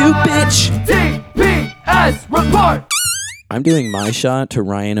circle, you bitch. TPS report. I'm doing my shot to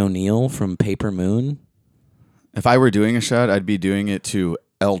Ryan O'Neal from Paper Moon. If I were doing a shot, I'd be doing it to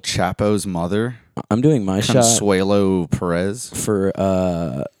El Chapo's mother, I'm doing my shot Consuelo Perez. for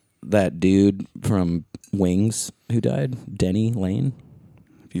that dude from Wings who died, Denny Lane.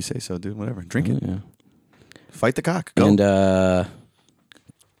 If you say so, dude. Whatever. Drink it. Yeah. Fight the cock. Go. And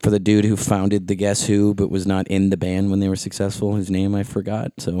for the dude who founded the Guess Who but was not in the band when they were successful, whose name I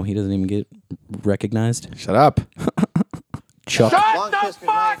forgot, so he doesn't even get recognized. Shut up. Chuck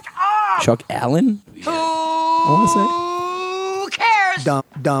Chuck Allen? I want to say. Who cares?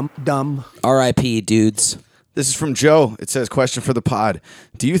 Dumb. R.I.P. dudes. This is from Joe. It says, question for the pod.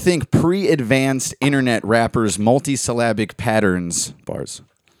 Do you think pre-advanced internet rappers' multisyllabic patterns... Bars.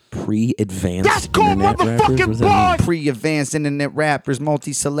 Pre-advanced That's cool, internet rappers? What does that motherfucking mean? Pre-advanced internet rappers'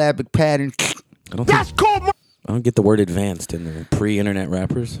 multisyllabic patterns... That's cool. I don't get the word advanced in there. Pre-internet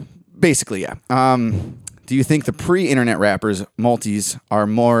rappers? Basically, yeah. Do you think the pre-internet rappers' multis are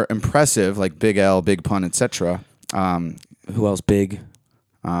more impressive, like Big L, Big Pun, etc.? Who else big?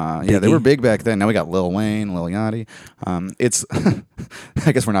 Yeah, they were big back then. Now we got Lil Wayne, Lil Yachty. It's,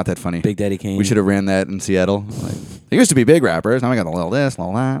 I guess we're not that funny. Big Daddy Kane. We should have ran that in Seattle. Like, they used to be big rappers. Now we got a little this,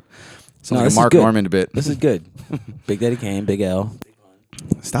 little that. Sounds like this a is Mark good. Norman bit. This is good. Big Daddy Kane, Big L.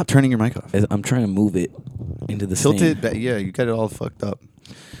 Stop turning your mic off. I'm trying to move it into the Tilted. stand. Yeah, you got it all fucked up.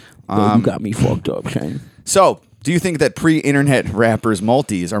 Well, you got me fucked up, Shane. So, do you think that pre-internet rappers'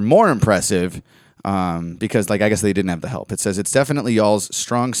 multis are more impressive? Because, like, I guess they didn't have the help. It says it's definitely y'all's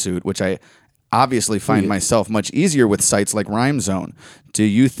strong suit, which I obviously find myself much easier with sites like Rhyme Zone. Do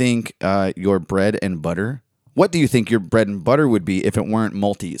you think your bread and butter? What do you think your bread and butter would be if it weren't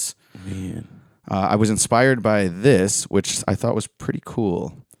multis? Man. I was inspired by this, which I thought was pretty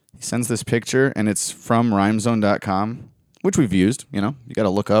cool. He sends this picture, and it's from rhymezone.com, which we've used. You know, you got to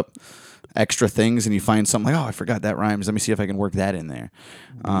look up extra things, and you find something like, oh, I forgot that rhymes. Let me see if I can work that in there.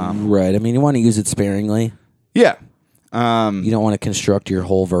 Right. I mean, you want to use it sparingly. Yeah. You don't want to construct your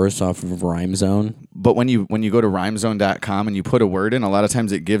whole verse off of Rhyme Zone. But when you go to rhymezone.com and you put a word in, a lot of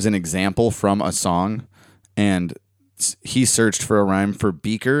times it gives an example from a song, and he searched for a rhyme for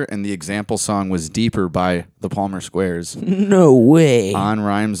Beaker, and the example song was Deeper by the Palmer Squares No way. on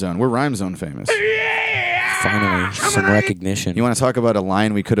Rhyme Zone. We're Rhyme Zone famous. Finally, some recognition. You want to talk about a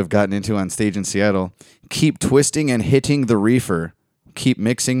line we could have gotten into on stage in Seattle? Keep twisting and hitting the reefer. Keep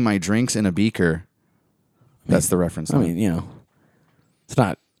mixing my drinks in a beaker. That's the reference. I mean, you know, it's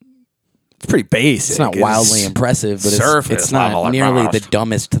not it's pretty basic. it's not wildly impressive, but it's not nearly the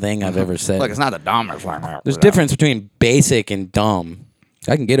dumbest thing I've ever said. Look, it's not the dumbest. There's a difference between basic and dumb.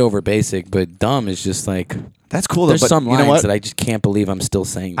 I can get over basic, but dumb is just like That's cool, though. there's But some you know lines what? that I just can't believe I'm still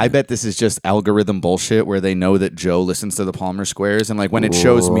saying. I bet this is just algorithm bullshit where they know that Joe listens to the Palmer Squares, and like when it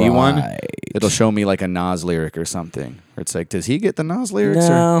shows me one, Right. it'll show me like a Nas lyric or something. Or it's like, does he get the Nas lyrics? Or?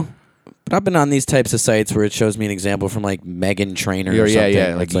 No. But I've been on these types of sites where it shows me an example from like Megan Trainor or something.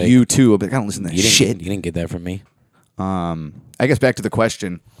 Yeah, It's like you too. But I don't listen to that you didn't, shit. You didn't get that from me. I guess back to the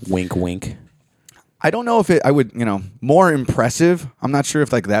question. Wink, wink. I don't know if I would, more impressive. I'm not sure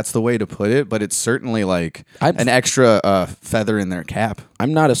if like that's the way to put it, but it's certainly like an extra feather in their cap.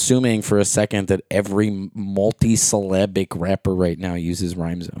 I'm not assuming for a second that every multi-syllabic rapper right now uses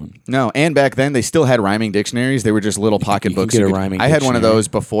Rhyme Zone. No, and back then they still had rhyming dictionaries. They were just little pocket You can books. get a rhyming I had one of dictionary. those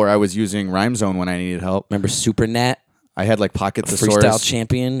before I was using Rhyme Zone when I needed help. Remember Supernat? I had like Pocket Freestyle Thesaurus.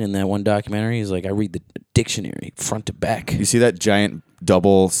 champion in that one documentary. He's like, I read the dictionary front to back. You see that giant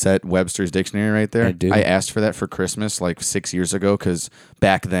double set Webster's dictionary right there? I do. I asked for that for Christmas like 6 years ago because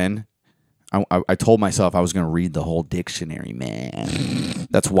back then I told myself I was going to read the whole dictionary, man.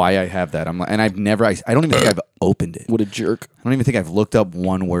 That's why I have that. And I've never, I don't even think I've opened it. What a jerk. I don't even think I've looked up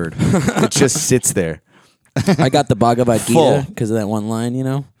one word. It just sits there. I got the Bhagavad Full. Gita because of that one line, you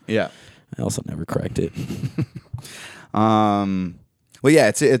know? Yeah. I also never cracked it. Well,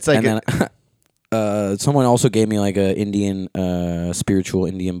 yeah, it's like And then someone also gave me like a Indian, spiritual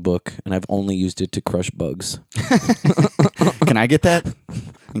Indian book, and I've only used it to crush bugs. can I get that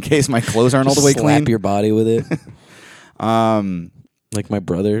in case my clothes aren't all the way Slap clean? your body with it. Like my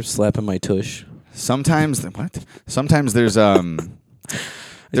brother slapping my tush. Sometimes what? Sometimes there's I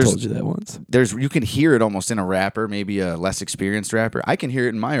told you that once. you can hear it almost in a rapper, maybe a less experienced rapper. I can hear it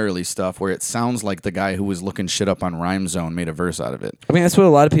in my early stuff where it sounds like the guy who was looking shit up on Rhyme Zone made a verse out of it. I mean, that's what a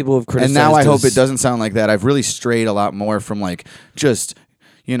lot of people have criticized. And now I hope us. it doesn't sound like that. I've really strayed a lot more from like just,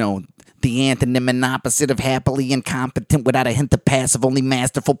 the antonym and opposite of happily incompetent without a hint of passive, only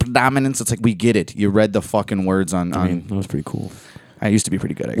masterful predominance. It's like, we get it. You read the fucking words on. I mean, that was pretty cool. I used to be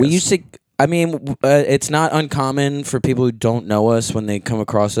pretty good, I guess. We used to. I mean, it's not uncommon for people who don't know us when they come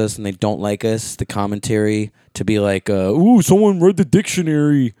across us and they don't like us, the commentary to be like, "Ooh, someone read the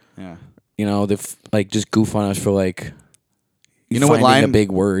dictionary." Yeah. you know, like just goof on us for like. You know what finding line? a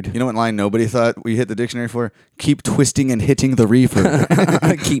big word. You know what line nobody thought we hit the dictionary for? Keep twisting and hitting the reefer.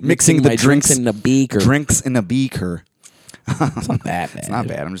 Keep mixing the my drinks in a beaker. Drinks in a beaker. It's not that bad. It's not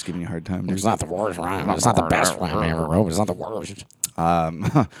bad. I'm just giving you a hard time. It's not the worst rhyme. It's not the best rhyme I ever wrote. It's not the worst.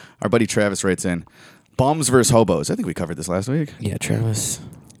 Our buddy Travis writes in, bums versus hobos. I think we covered this last week. Yeah, Travis.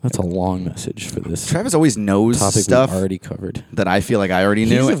 That's a long message for this Travis always knows topic stuff we already covered. that I feel like I already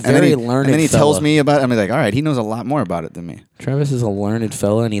knew. He's a very learned and then he tells fella. me about it. I'm like, all right, he knows a lot more about it than me. Travis is a learned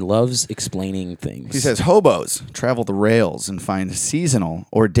fella, and he loves explaining things. He says hobos travel the rails and find seasonal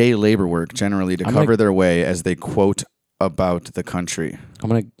or day labor work generally to cover their way as they quote about the country. I'm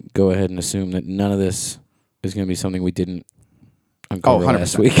going to go ahead and assume that none of this is going to be something we didn't uncover 100%.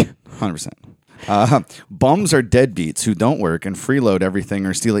 last week. 100%. Bums are deadbeats who don't work and freeload everything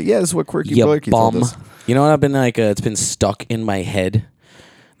or steal it. Yeah, this is what Quirky You Blakey told bum. us. You know what I've been like? It's been stuck in my head.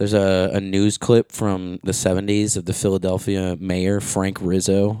 There's a news clip from the 70s of the Philadelphia mayor, Frank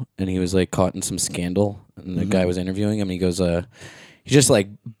Rizzo, and he was like caught in some scandal. And the guy was interviewing him, and he goes, he's just like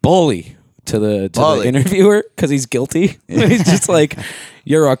bully to the interviewer because he's guilty. He's just like,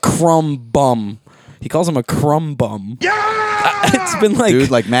 you're a crumb bum. He calls him a crumb bum. It's been like,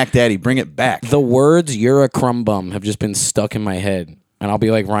 Dude, like Mac Daddy, bring it back. the words "you're a crumb bum" have just been stuck in my head, and I'll be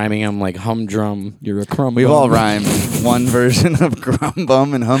like rhyming them like humdrum. You're a crumb. We've bum. all rhymed one version of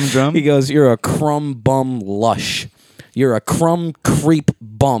Crumbum and Humdrum. He goes, "You're a Crumbum Lush. You're a crumb creep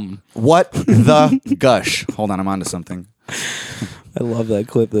bum." What the gush? Hold on, I'm onto something. I love that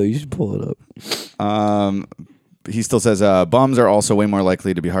clip though. You should pull it up. He still says bums are also way more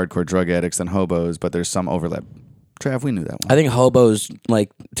likely to be hardcore drug addicts than hobos, but there's some overlap. Trav, we knew that one. I think hobos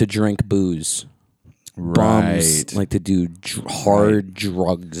like to drink booze. Bums Right. like to do hard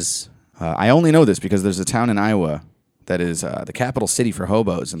drugs. I only know this because there's a town in Iowa that is the capital city for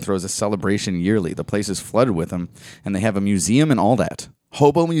hobos and throws a celebration yearly. The place is flooded with them, and they have a museum and all that.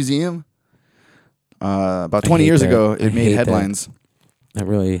 Hobo Museum? About 20 hate years that. ago, I it made hate headlines. That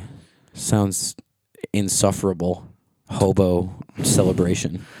really sounds insufferable. Hobo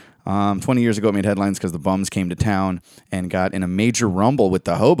celebration. 20 years ago, it made headlines because the bums came to town and got in a major rumble with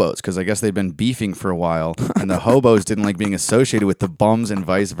the hobos because I guess they'd been beefing for a while, and the hobos didn't like being associated with the bums and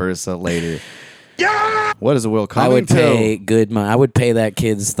vice versa later. Yeah! What is the world coming I would to? pay good money. I would pay that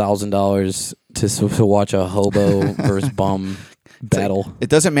kid's $1,000 to watch a hobo versus bum battle. It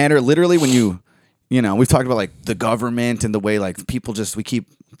doesn't matter. Literally, when you know, we've talked about like the government and the way like people we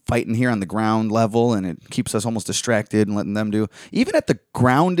keep fighting here on the ground level, and it keeps us almost distracted and letting them do. Even at the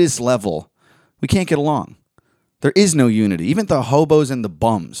groundest level, we can't get along. There is no unity. Even the hobos and the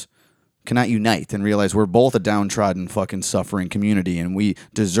bums cannot unite and realize we're both a downtrodden, fucking suffering community and we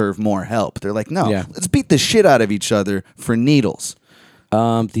deserve more help. They're like, no, Yeah. let's beat the shit out of each other for needles.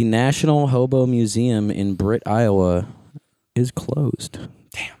 The National Hobo Museum in Britt, Iowa is closed.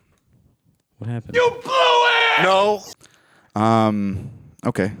 Damn. What happened? You blew it! No.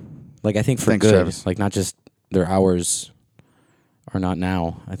 Okay. Like, I think for Thanks, good. Travis. Like, not just their hours are not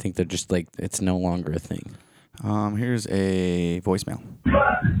now. I think they're just like, it's no longer a thing. Here's a voicemail.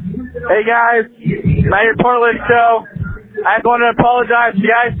 Hey guys, not your Portland show. I just want to apologize to you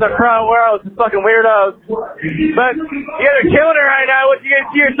guys in the front world, some fucking weirdos. But you guys are killing it right now. What you guys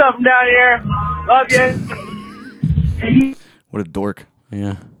see yourself from down here? Love you. What a dork.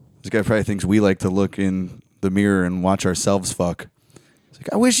 Yeah. This guy probably thinks we like to look in the mirror and watch ourselves fuck. It's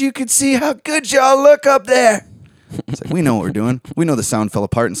like, I wish you could see how good y'all look up there. It's like, we know what we're doing. We know the sound fell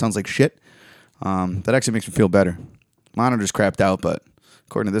apart and sounds like shit. That actually makes me feel better. Monitor's crapped out, but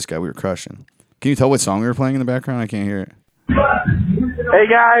according to this guy, we were crushing. Can you tell what song we were playing in the background? I can't hear it. Hey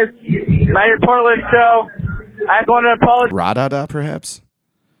guys, not your Portland show. I just want to apologize. Ra-da-da, perhaps?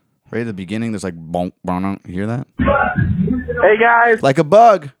 Right at the beginning, there's like, bonk, bonk. You hear that? Hey guys. Like a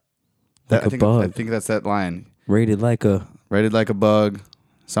bug. Like a bug. I think that's that line. Rated like a... Rated like a bug.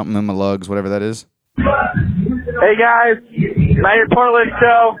 Something in my lugs, whatever that is. Hey guys, not your Portland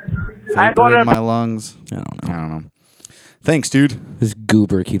show. I just Vapor want in my to. lungs. I don't I know. don't know. Thanks, dude. This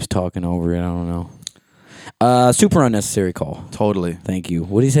goober keeps talking over it. I don't know. Super unnecessary call. Totally. Thank you.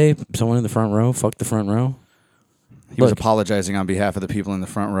 What did he say? Someone in the front row? Fuck the front row? He was Look. apologizing on behalf of the people in the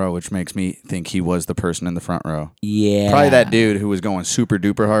front row, which makes me think he was the person in the front row. Yeah. Probably that dude who was going super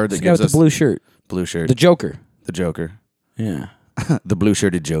duper hard that The guy gives with us the blue shirt. blue shirt. The Joker. The Joker. Yeah. The blue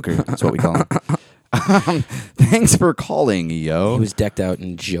shirted Joker. That's what we call him. Thanks for calling, yo. He was decked out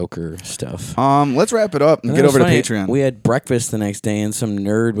in Joker stuff. Let's wrap it up and And get that was over funny. to Patreon. We had breakfast the next day, and some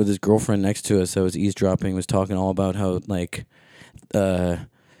nerd with his girlfriend next to us that was eavesdropping was talking all about how, like,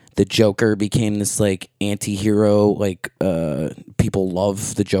 the Joker became this like anti-hero, like people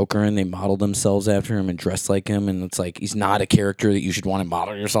love the Joker and they model themselves after him and dress like him, and it's like he's not a character that you should want to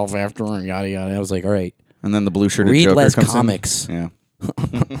model yourself after, and yada yada. I was like, all right, And then the blue shirted read Joker less comes comics. in. Yeah.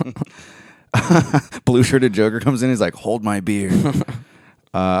 Blue shirted Joker comes in. He's like, hold my beer.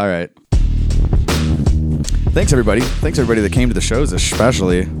 All right. Thanks everybody that came to the shows,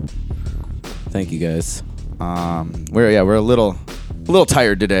 especially. Thank you guys. We're a little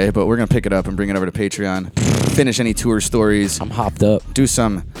tired today, but we're gonna pick it up and bring it over to Patreon. Finish any tour stories. I'm hopped up. Do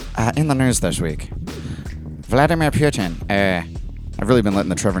some in the news this week. Vladimir Putin. I've really been letting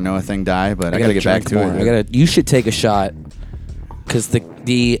the Trevor Noah thing die, but I gotta get back to it. You should take a shot because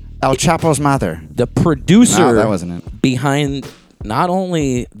the El Chapo's mother. the producer No, that wasn't it. behind not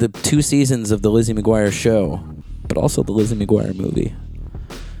only the 2 seasons of the Lizzie McGuire show, but also the Lizzie McGuire movie.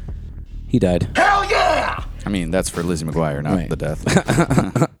 He died. I mean, that's for Lizzie McGuire, not Right. the death.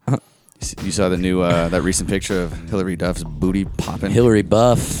 You saw the new that recent picture of Hillary Duff's booty popping. Hillary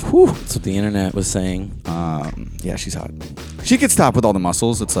Buff. Whew, that's what the internet was saying. Yeah, she's hot. She could stop with all the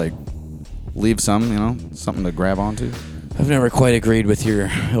muscles. It's like leave some, something to grab onto. I've never quite agreed with your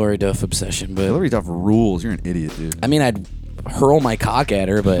Hillary Duff obsession, but Hillary Duff rules. You're an idiot, dude. I mean, I'd hurl my cock at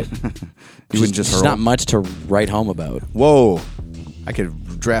her, but You wouldn't just she's hurl? not much to write home about. Whoa. I could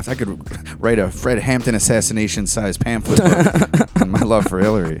write a Fred Hampton assassination size pamphlet book on my love for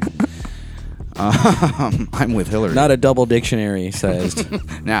Hillary. I'm with Hillary. Not a double dictionary sized.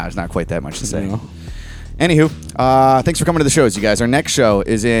 Nah, it's not quite that much to say. No. Anywho, thanks for coming to the shows, you guys. Our next show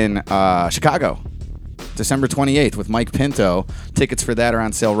is in Chicago, December 28th with Mike Pinto. Tickets for that are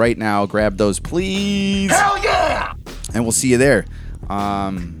on sale right now. Grab those, please. Hell yeah! And we'll see you there.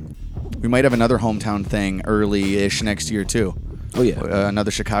 We might have another hometown thing early-ish next year, too. Oh, yeah.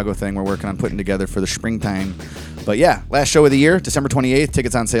 Another Chicago thing we're working on putting together for the springtime. But yeah, last show of the year, December 28th.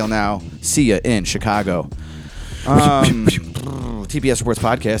 Tickets on sale now. See ya in Chicago. TPS Sports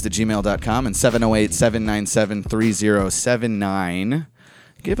Podcast at gmail.com and 708-797-3079.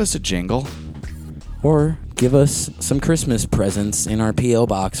 Give us a jingle. Or give us some Christmas presents in our P.O.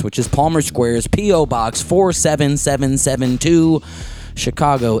 Box, which is Palmer Squares, P.O. Box 47772,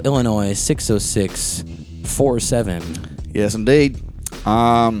 Chicago, Illinois 60647. Yes, indeed.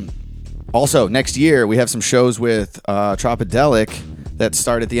 Also, next year, we have some shows with Tropidelic that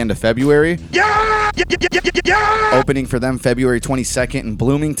start at the end of February. Opening for them February 22nd in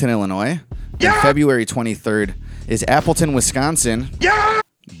Bloomington, Illinois. And February 23rd is Appleton, Wisconsin.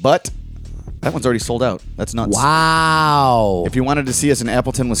 But that one's already sold out. That's nuts. Wow. If you wanted to see us in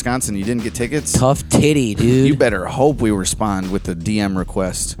Appleton, Wisconsin, you didn't get tickets, Tough titty, dude. you better hope we respond with the DM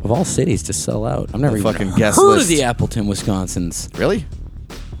request. Of all cities to sell out. I've never The even fucking guest heard list. of the Appleton, Wisconsins. Really?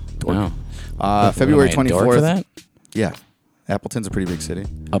 Wow. February Am I a dork 24th. for that? Yeah. Appleton's a pretty big city.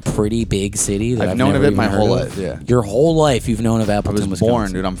 A pretty big city that I've I've known never of it my even whole heard of? life, yeah. Your whole life you've known of I Appleton, was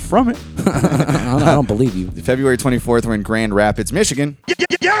born, Wisconsin. dude. I'm from it. I don't believe you. February 24th, we're in Grand Rapids, Michigan.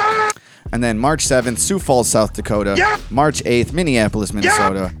 And then March 7th, Sioux Falls, South Dakota. March 8th, Minneapolis,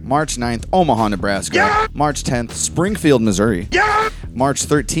 Minnesota. March 9th, Omaha, Nebraska. March 10th, Springfield, Missouri. March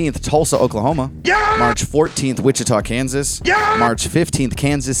 13th, Tulsa, Oklahoma. March 14th, Wichita, Kansas. March 15th,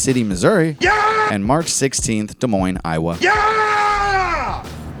 Kansas City, Missouri. And March 16th, Des Moines, Iowa.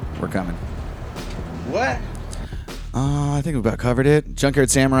 We're coming. What? I think we've about covered it. Junkyard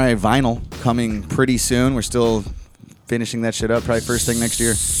Samurai vinyl coming pretty soon. We're still finishing that shit up, probably first thing next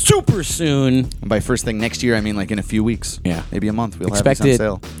year. Super soon. And by first thing next year, I mean like in a few weeks. Yeah. Maybe a month. We'll Expect have this it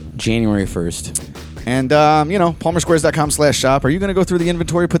on sale. January 1st. And, palmersquares.com/shop. Are you going to go through the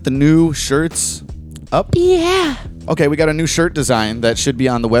inventory, put the new shirts up? Yeah. Okay, we got a new shirt design that should be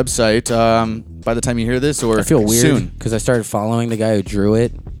on the website by the time you hear this, or I feel weird soon. because I started following the guy who drew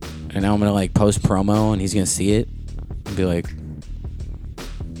it, and now I'm gonna like post promo, and he's gonna see it and be like,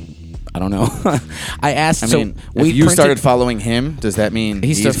 I don't know. I asked. I so mean, we if you printed- started following him, does that mean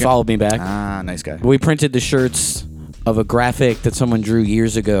He still gonna- followed me back. Ah, nice guy. We printed the shirts of a graphic that someone drew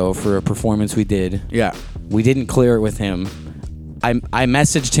years ago for a performance we did. Yeah. We didn't clear it with him. I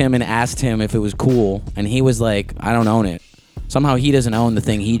messaged him and asked him if it was cool, and he was like, I don't own it. Somehow he doesn't own the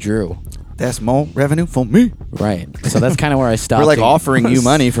thing he drew. That's more revenue for me. Right. So that's kind of where I stopped. We're like offering you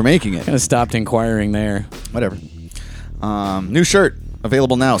money for making it. Kind of stopped inquiring there. Whatever. New shirt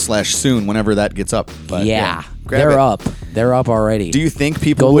available now /soon whenever that gets up. But, Yeah. grab They're it. up. They're up already. Do you think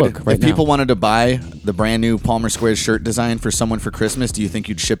people Go would, look right if people now. wanted to buy the brand new Palmer Squares shirt design for someone for Christmas, do you think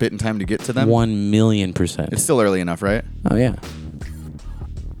you'd ship it in time to get to them? 1,000,000%. It's still early enough, right? Oh yeah.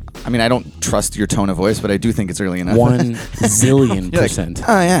 I mean, I don't trust your tone of voice, but I do think it's early enough. 1,000,000,000%.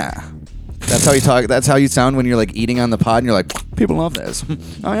 Oh yeah. That's how you talk. That's how you sound when you're like eating on the pod and you're like, People love this.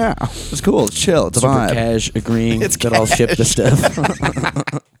 Oh yeah, it's cool. It's chill. It's a Super vibe. cash agreeing that I'll ship the stuff.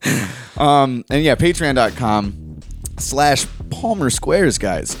 And yeah, patreon.com/Palmer Squares,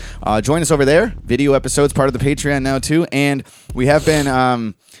 guys. Join us over there. Video episodes, part of the Patreon now too. And we have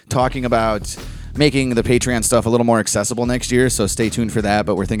been talking about making the Patreon stuff a little more accessible next year, so stay tuned for that.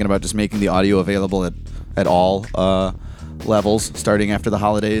 But we're thinking about just making the audio available at all levels starting after the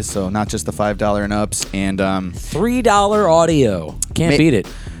holidays, so not just the $5 and ups. And $3 audio. Can't beat it.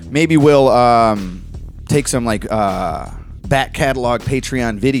 Maybe we'll take some like back catalog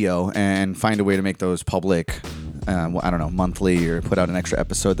Patreon video and find a way to make those public, I don't know, monthly, or put out an extra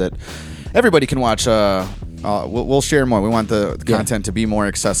episode that everybody can watch. We'll share more. We want the content to be more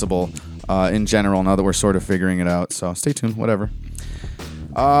accessible in general, now that we're sort of figuring it out. So stay tuned, whatever.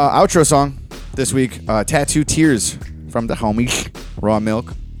 Outro song this week, Tattoo Tears from the homie, Raw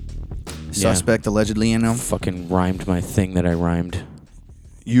Milk. Suspect allegedly in them. Fucking rhymed my thing that I rhymed.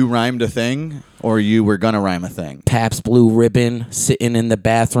 You rhymed a thing, or you were gonna rhyme a thing? Pabst Blue Ribbon, sitting in the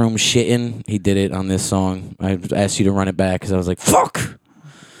bathroom shitting. He did it on this song. I asked you to run it back because I was like, fuck.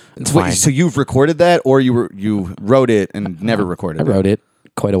 It's fine. Wait, so you've recorded that, or you wrote it and never recorded it? I wrote it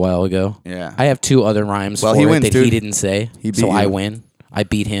quite a while ago. Yeah. I have 2 other rhymes Well, for he it wins, that dude. he didn't say, He beat so I you. win. I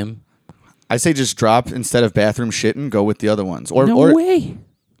beat him. I say just drop, instead of bathroom shitting, go with the other ones. Or No way.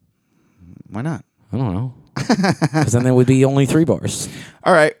 Why not? I don't know. Because then there would be only 3 bars.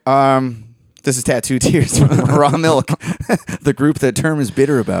 All right. This is Tattoo Tears from Raw Milk, the group that Term is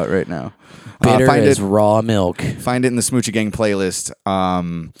bitter about right now. Bitter find as it, raw milk. Find it in the Smoochie Gang playlist.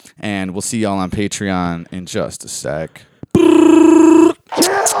 And we'll see y'all on Patreon in just a sec.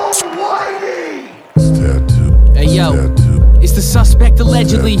 Hey yo, it's the suspect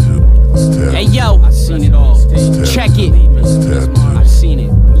allegedly. Hey yo, I've seen it all. Check it. I've seen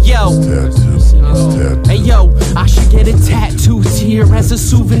it. Yo. Hey yo, I should get a tattoo here as a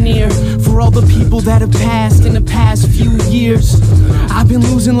souvenir for all the people that have passed in the past few years. I've been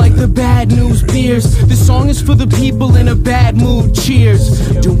losing like the bad news beers. This song is for the people in a bad mood. Cheers.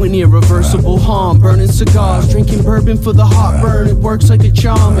 Doing irreversible harm, burning cigars, drinking bourbon for the heartburn. It works like a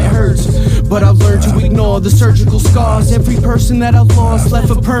charm, it hurts, but I've learned to ignore the surgical scars. Every person that I've lost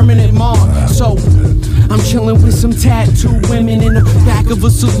left a permanent mark. So I'm chilling with some tattoo women in the back of a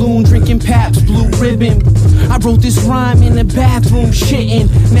saloon, drinking Pabst Blue Ribbon. I wrote this rhyme in the bathroom, shitting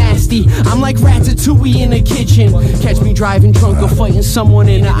nasty. I'm like Ratatouille in the kitchen. Catch me driving drunk or fighting someone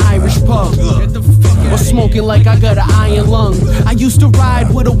in an Irish pub, or smoking like I got an iron lung. I used to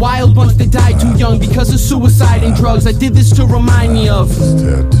ride with a wild bunch that died too young because of suicide and drugs. I did this to remind me of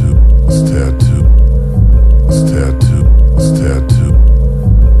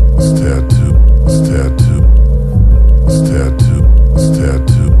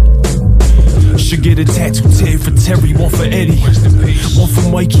Should get a tattoo tag for Terry, one for Eddie, one for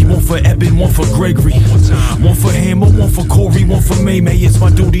Mikey, one for Eben, one for Gregory, one for Hammer, one for Corey, one for May. It's my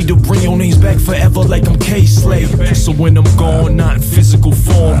duty to bring your names back forever like I'm K-Slay. So when I'm gone, not in physical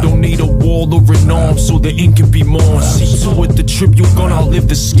form, don't need a wall or an arm so the ink can be mourned. See to it the trip you're gonna outlive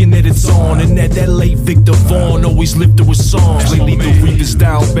the skin that it's on, and that late Victor Vaughn always lived through his songs. Lately the Reaper's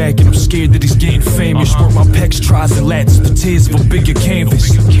dialed back and I'm scared that he's getting famous. Work my pecs, tries and lats, the tears for bigger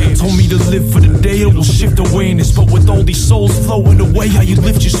canvas. Told me to live for the day, it will shift awareness. But with all these souls flowing away, how you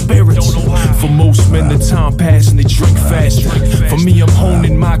lift your spirits? For most men, the time pass and they drink faster. For me, I'm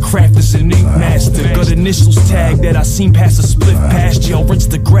honing my craft as an ink master. Got initials tagged that I seen pass a split past you. I'll rinse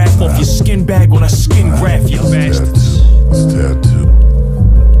the graph off your skin bag when I skin graph you bastards. Tattoo.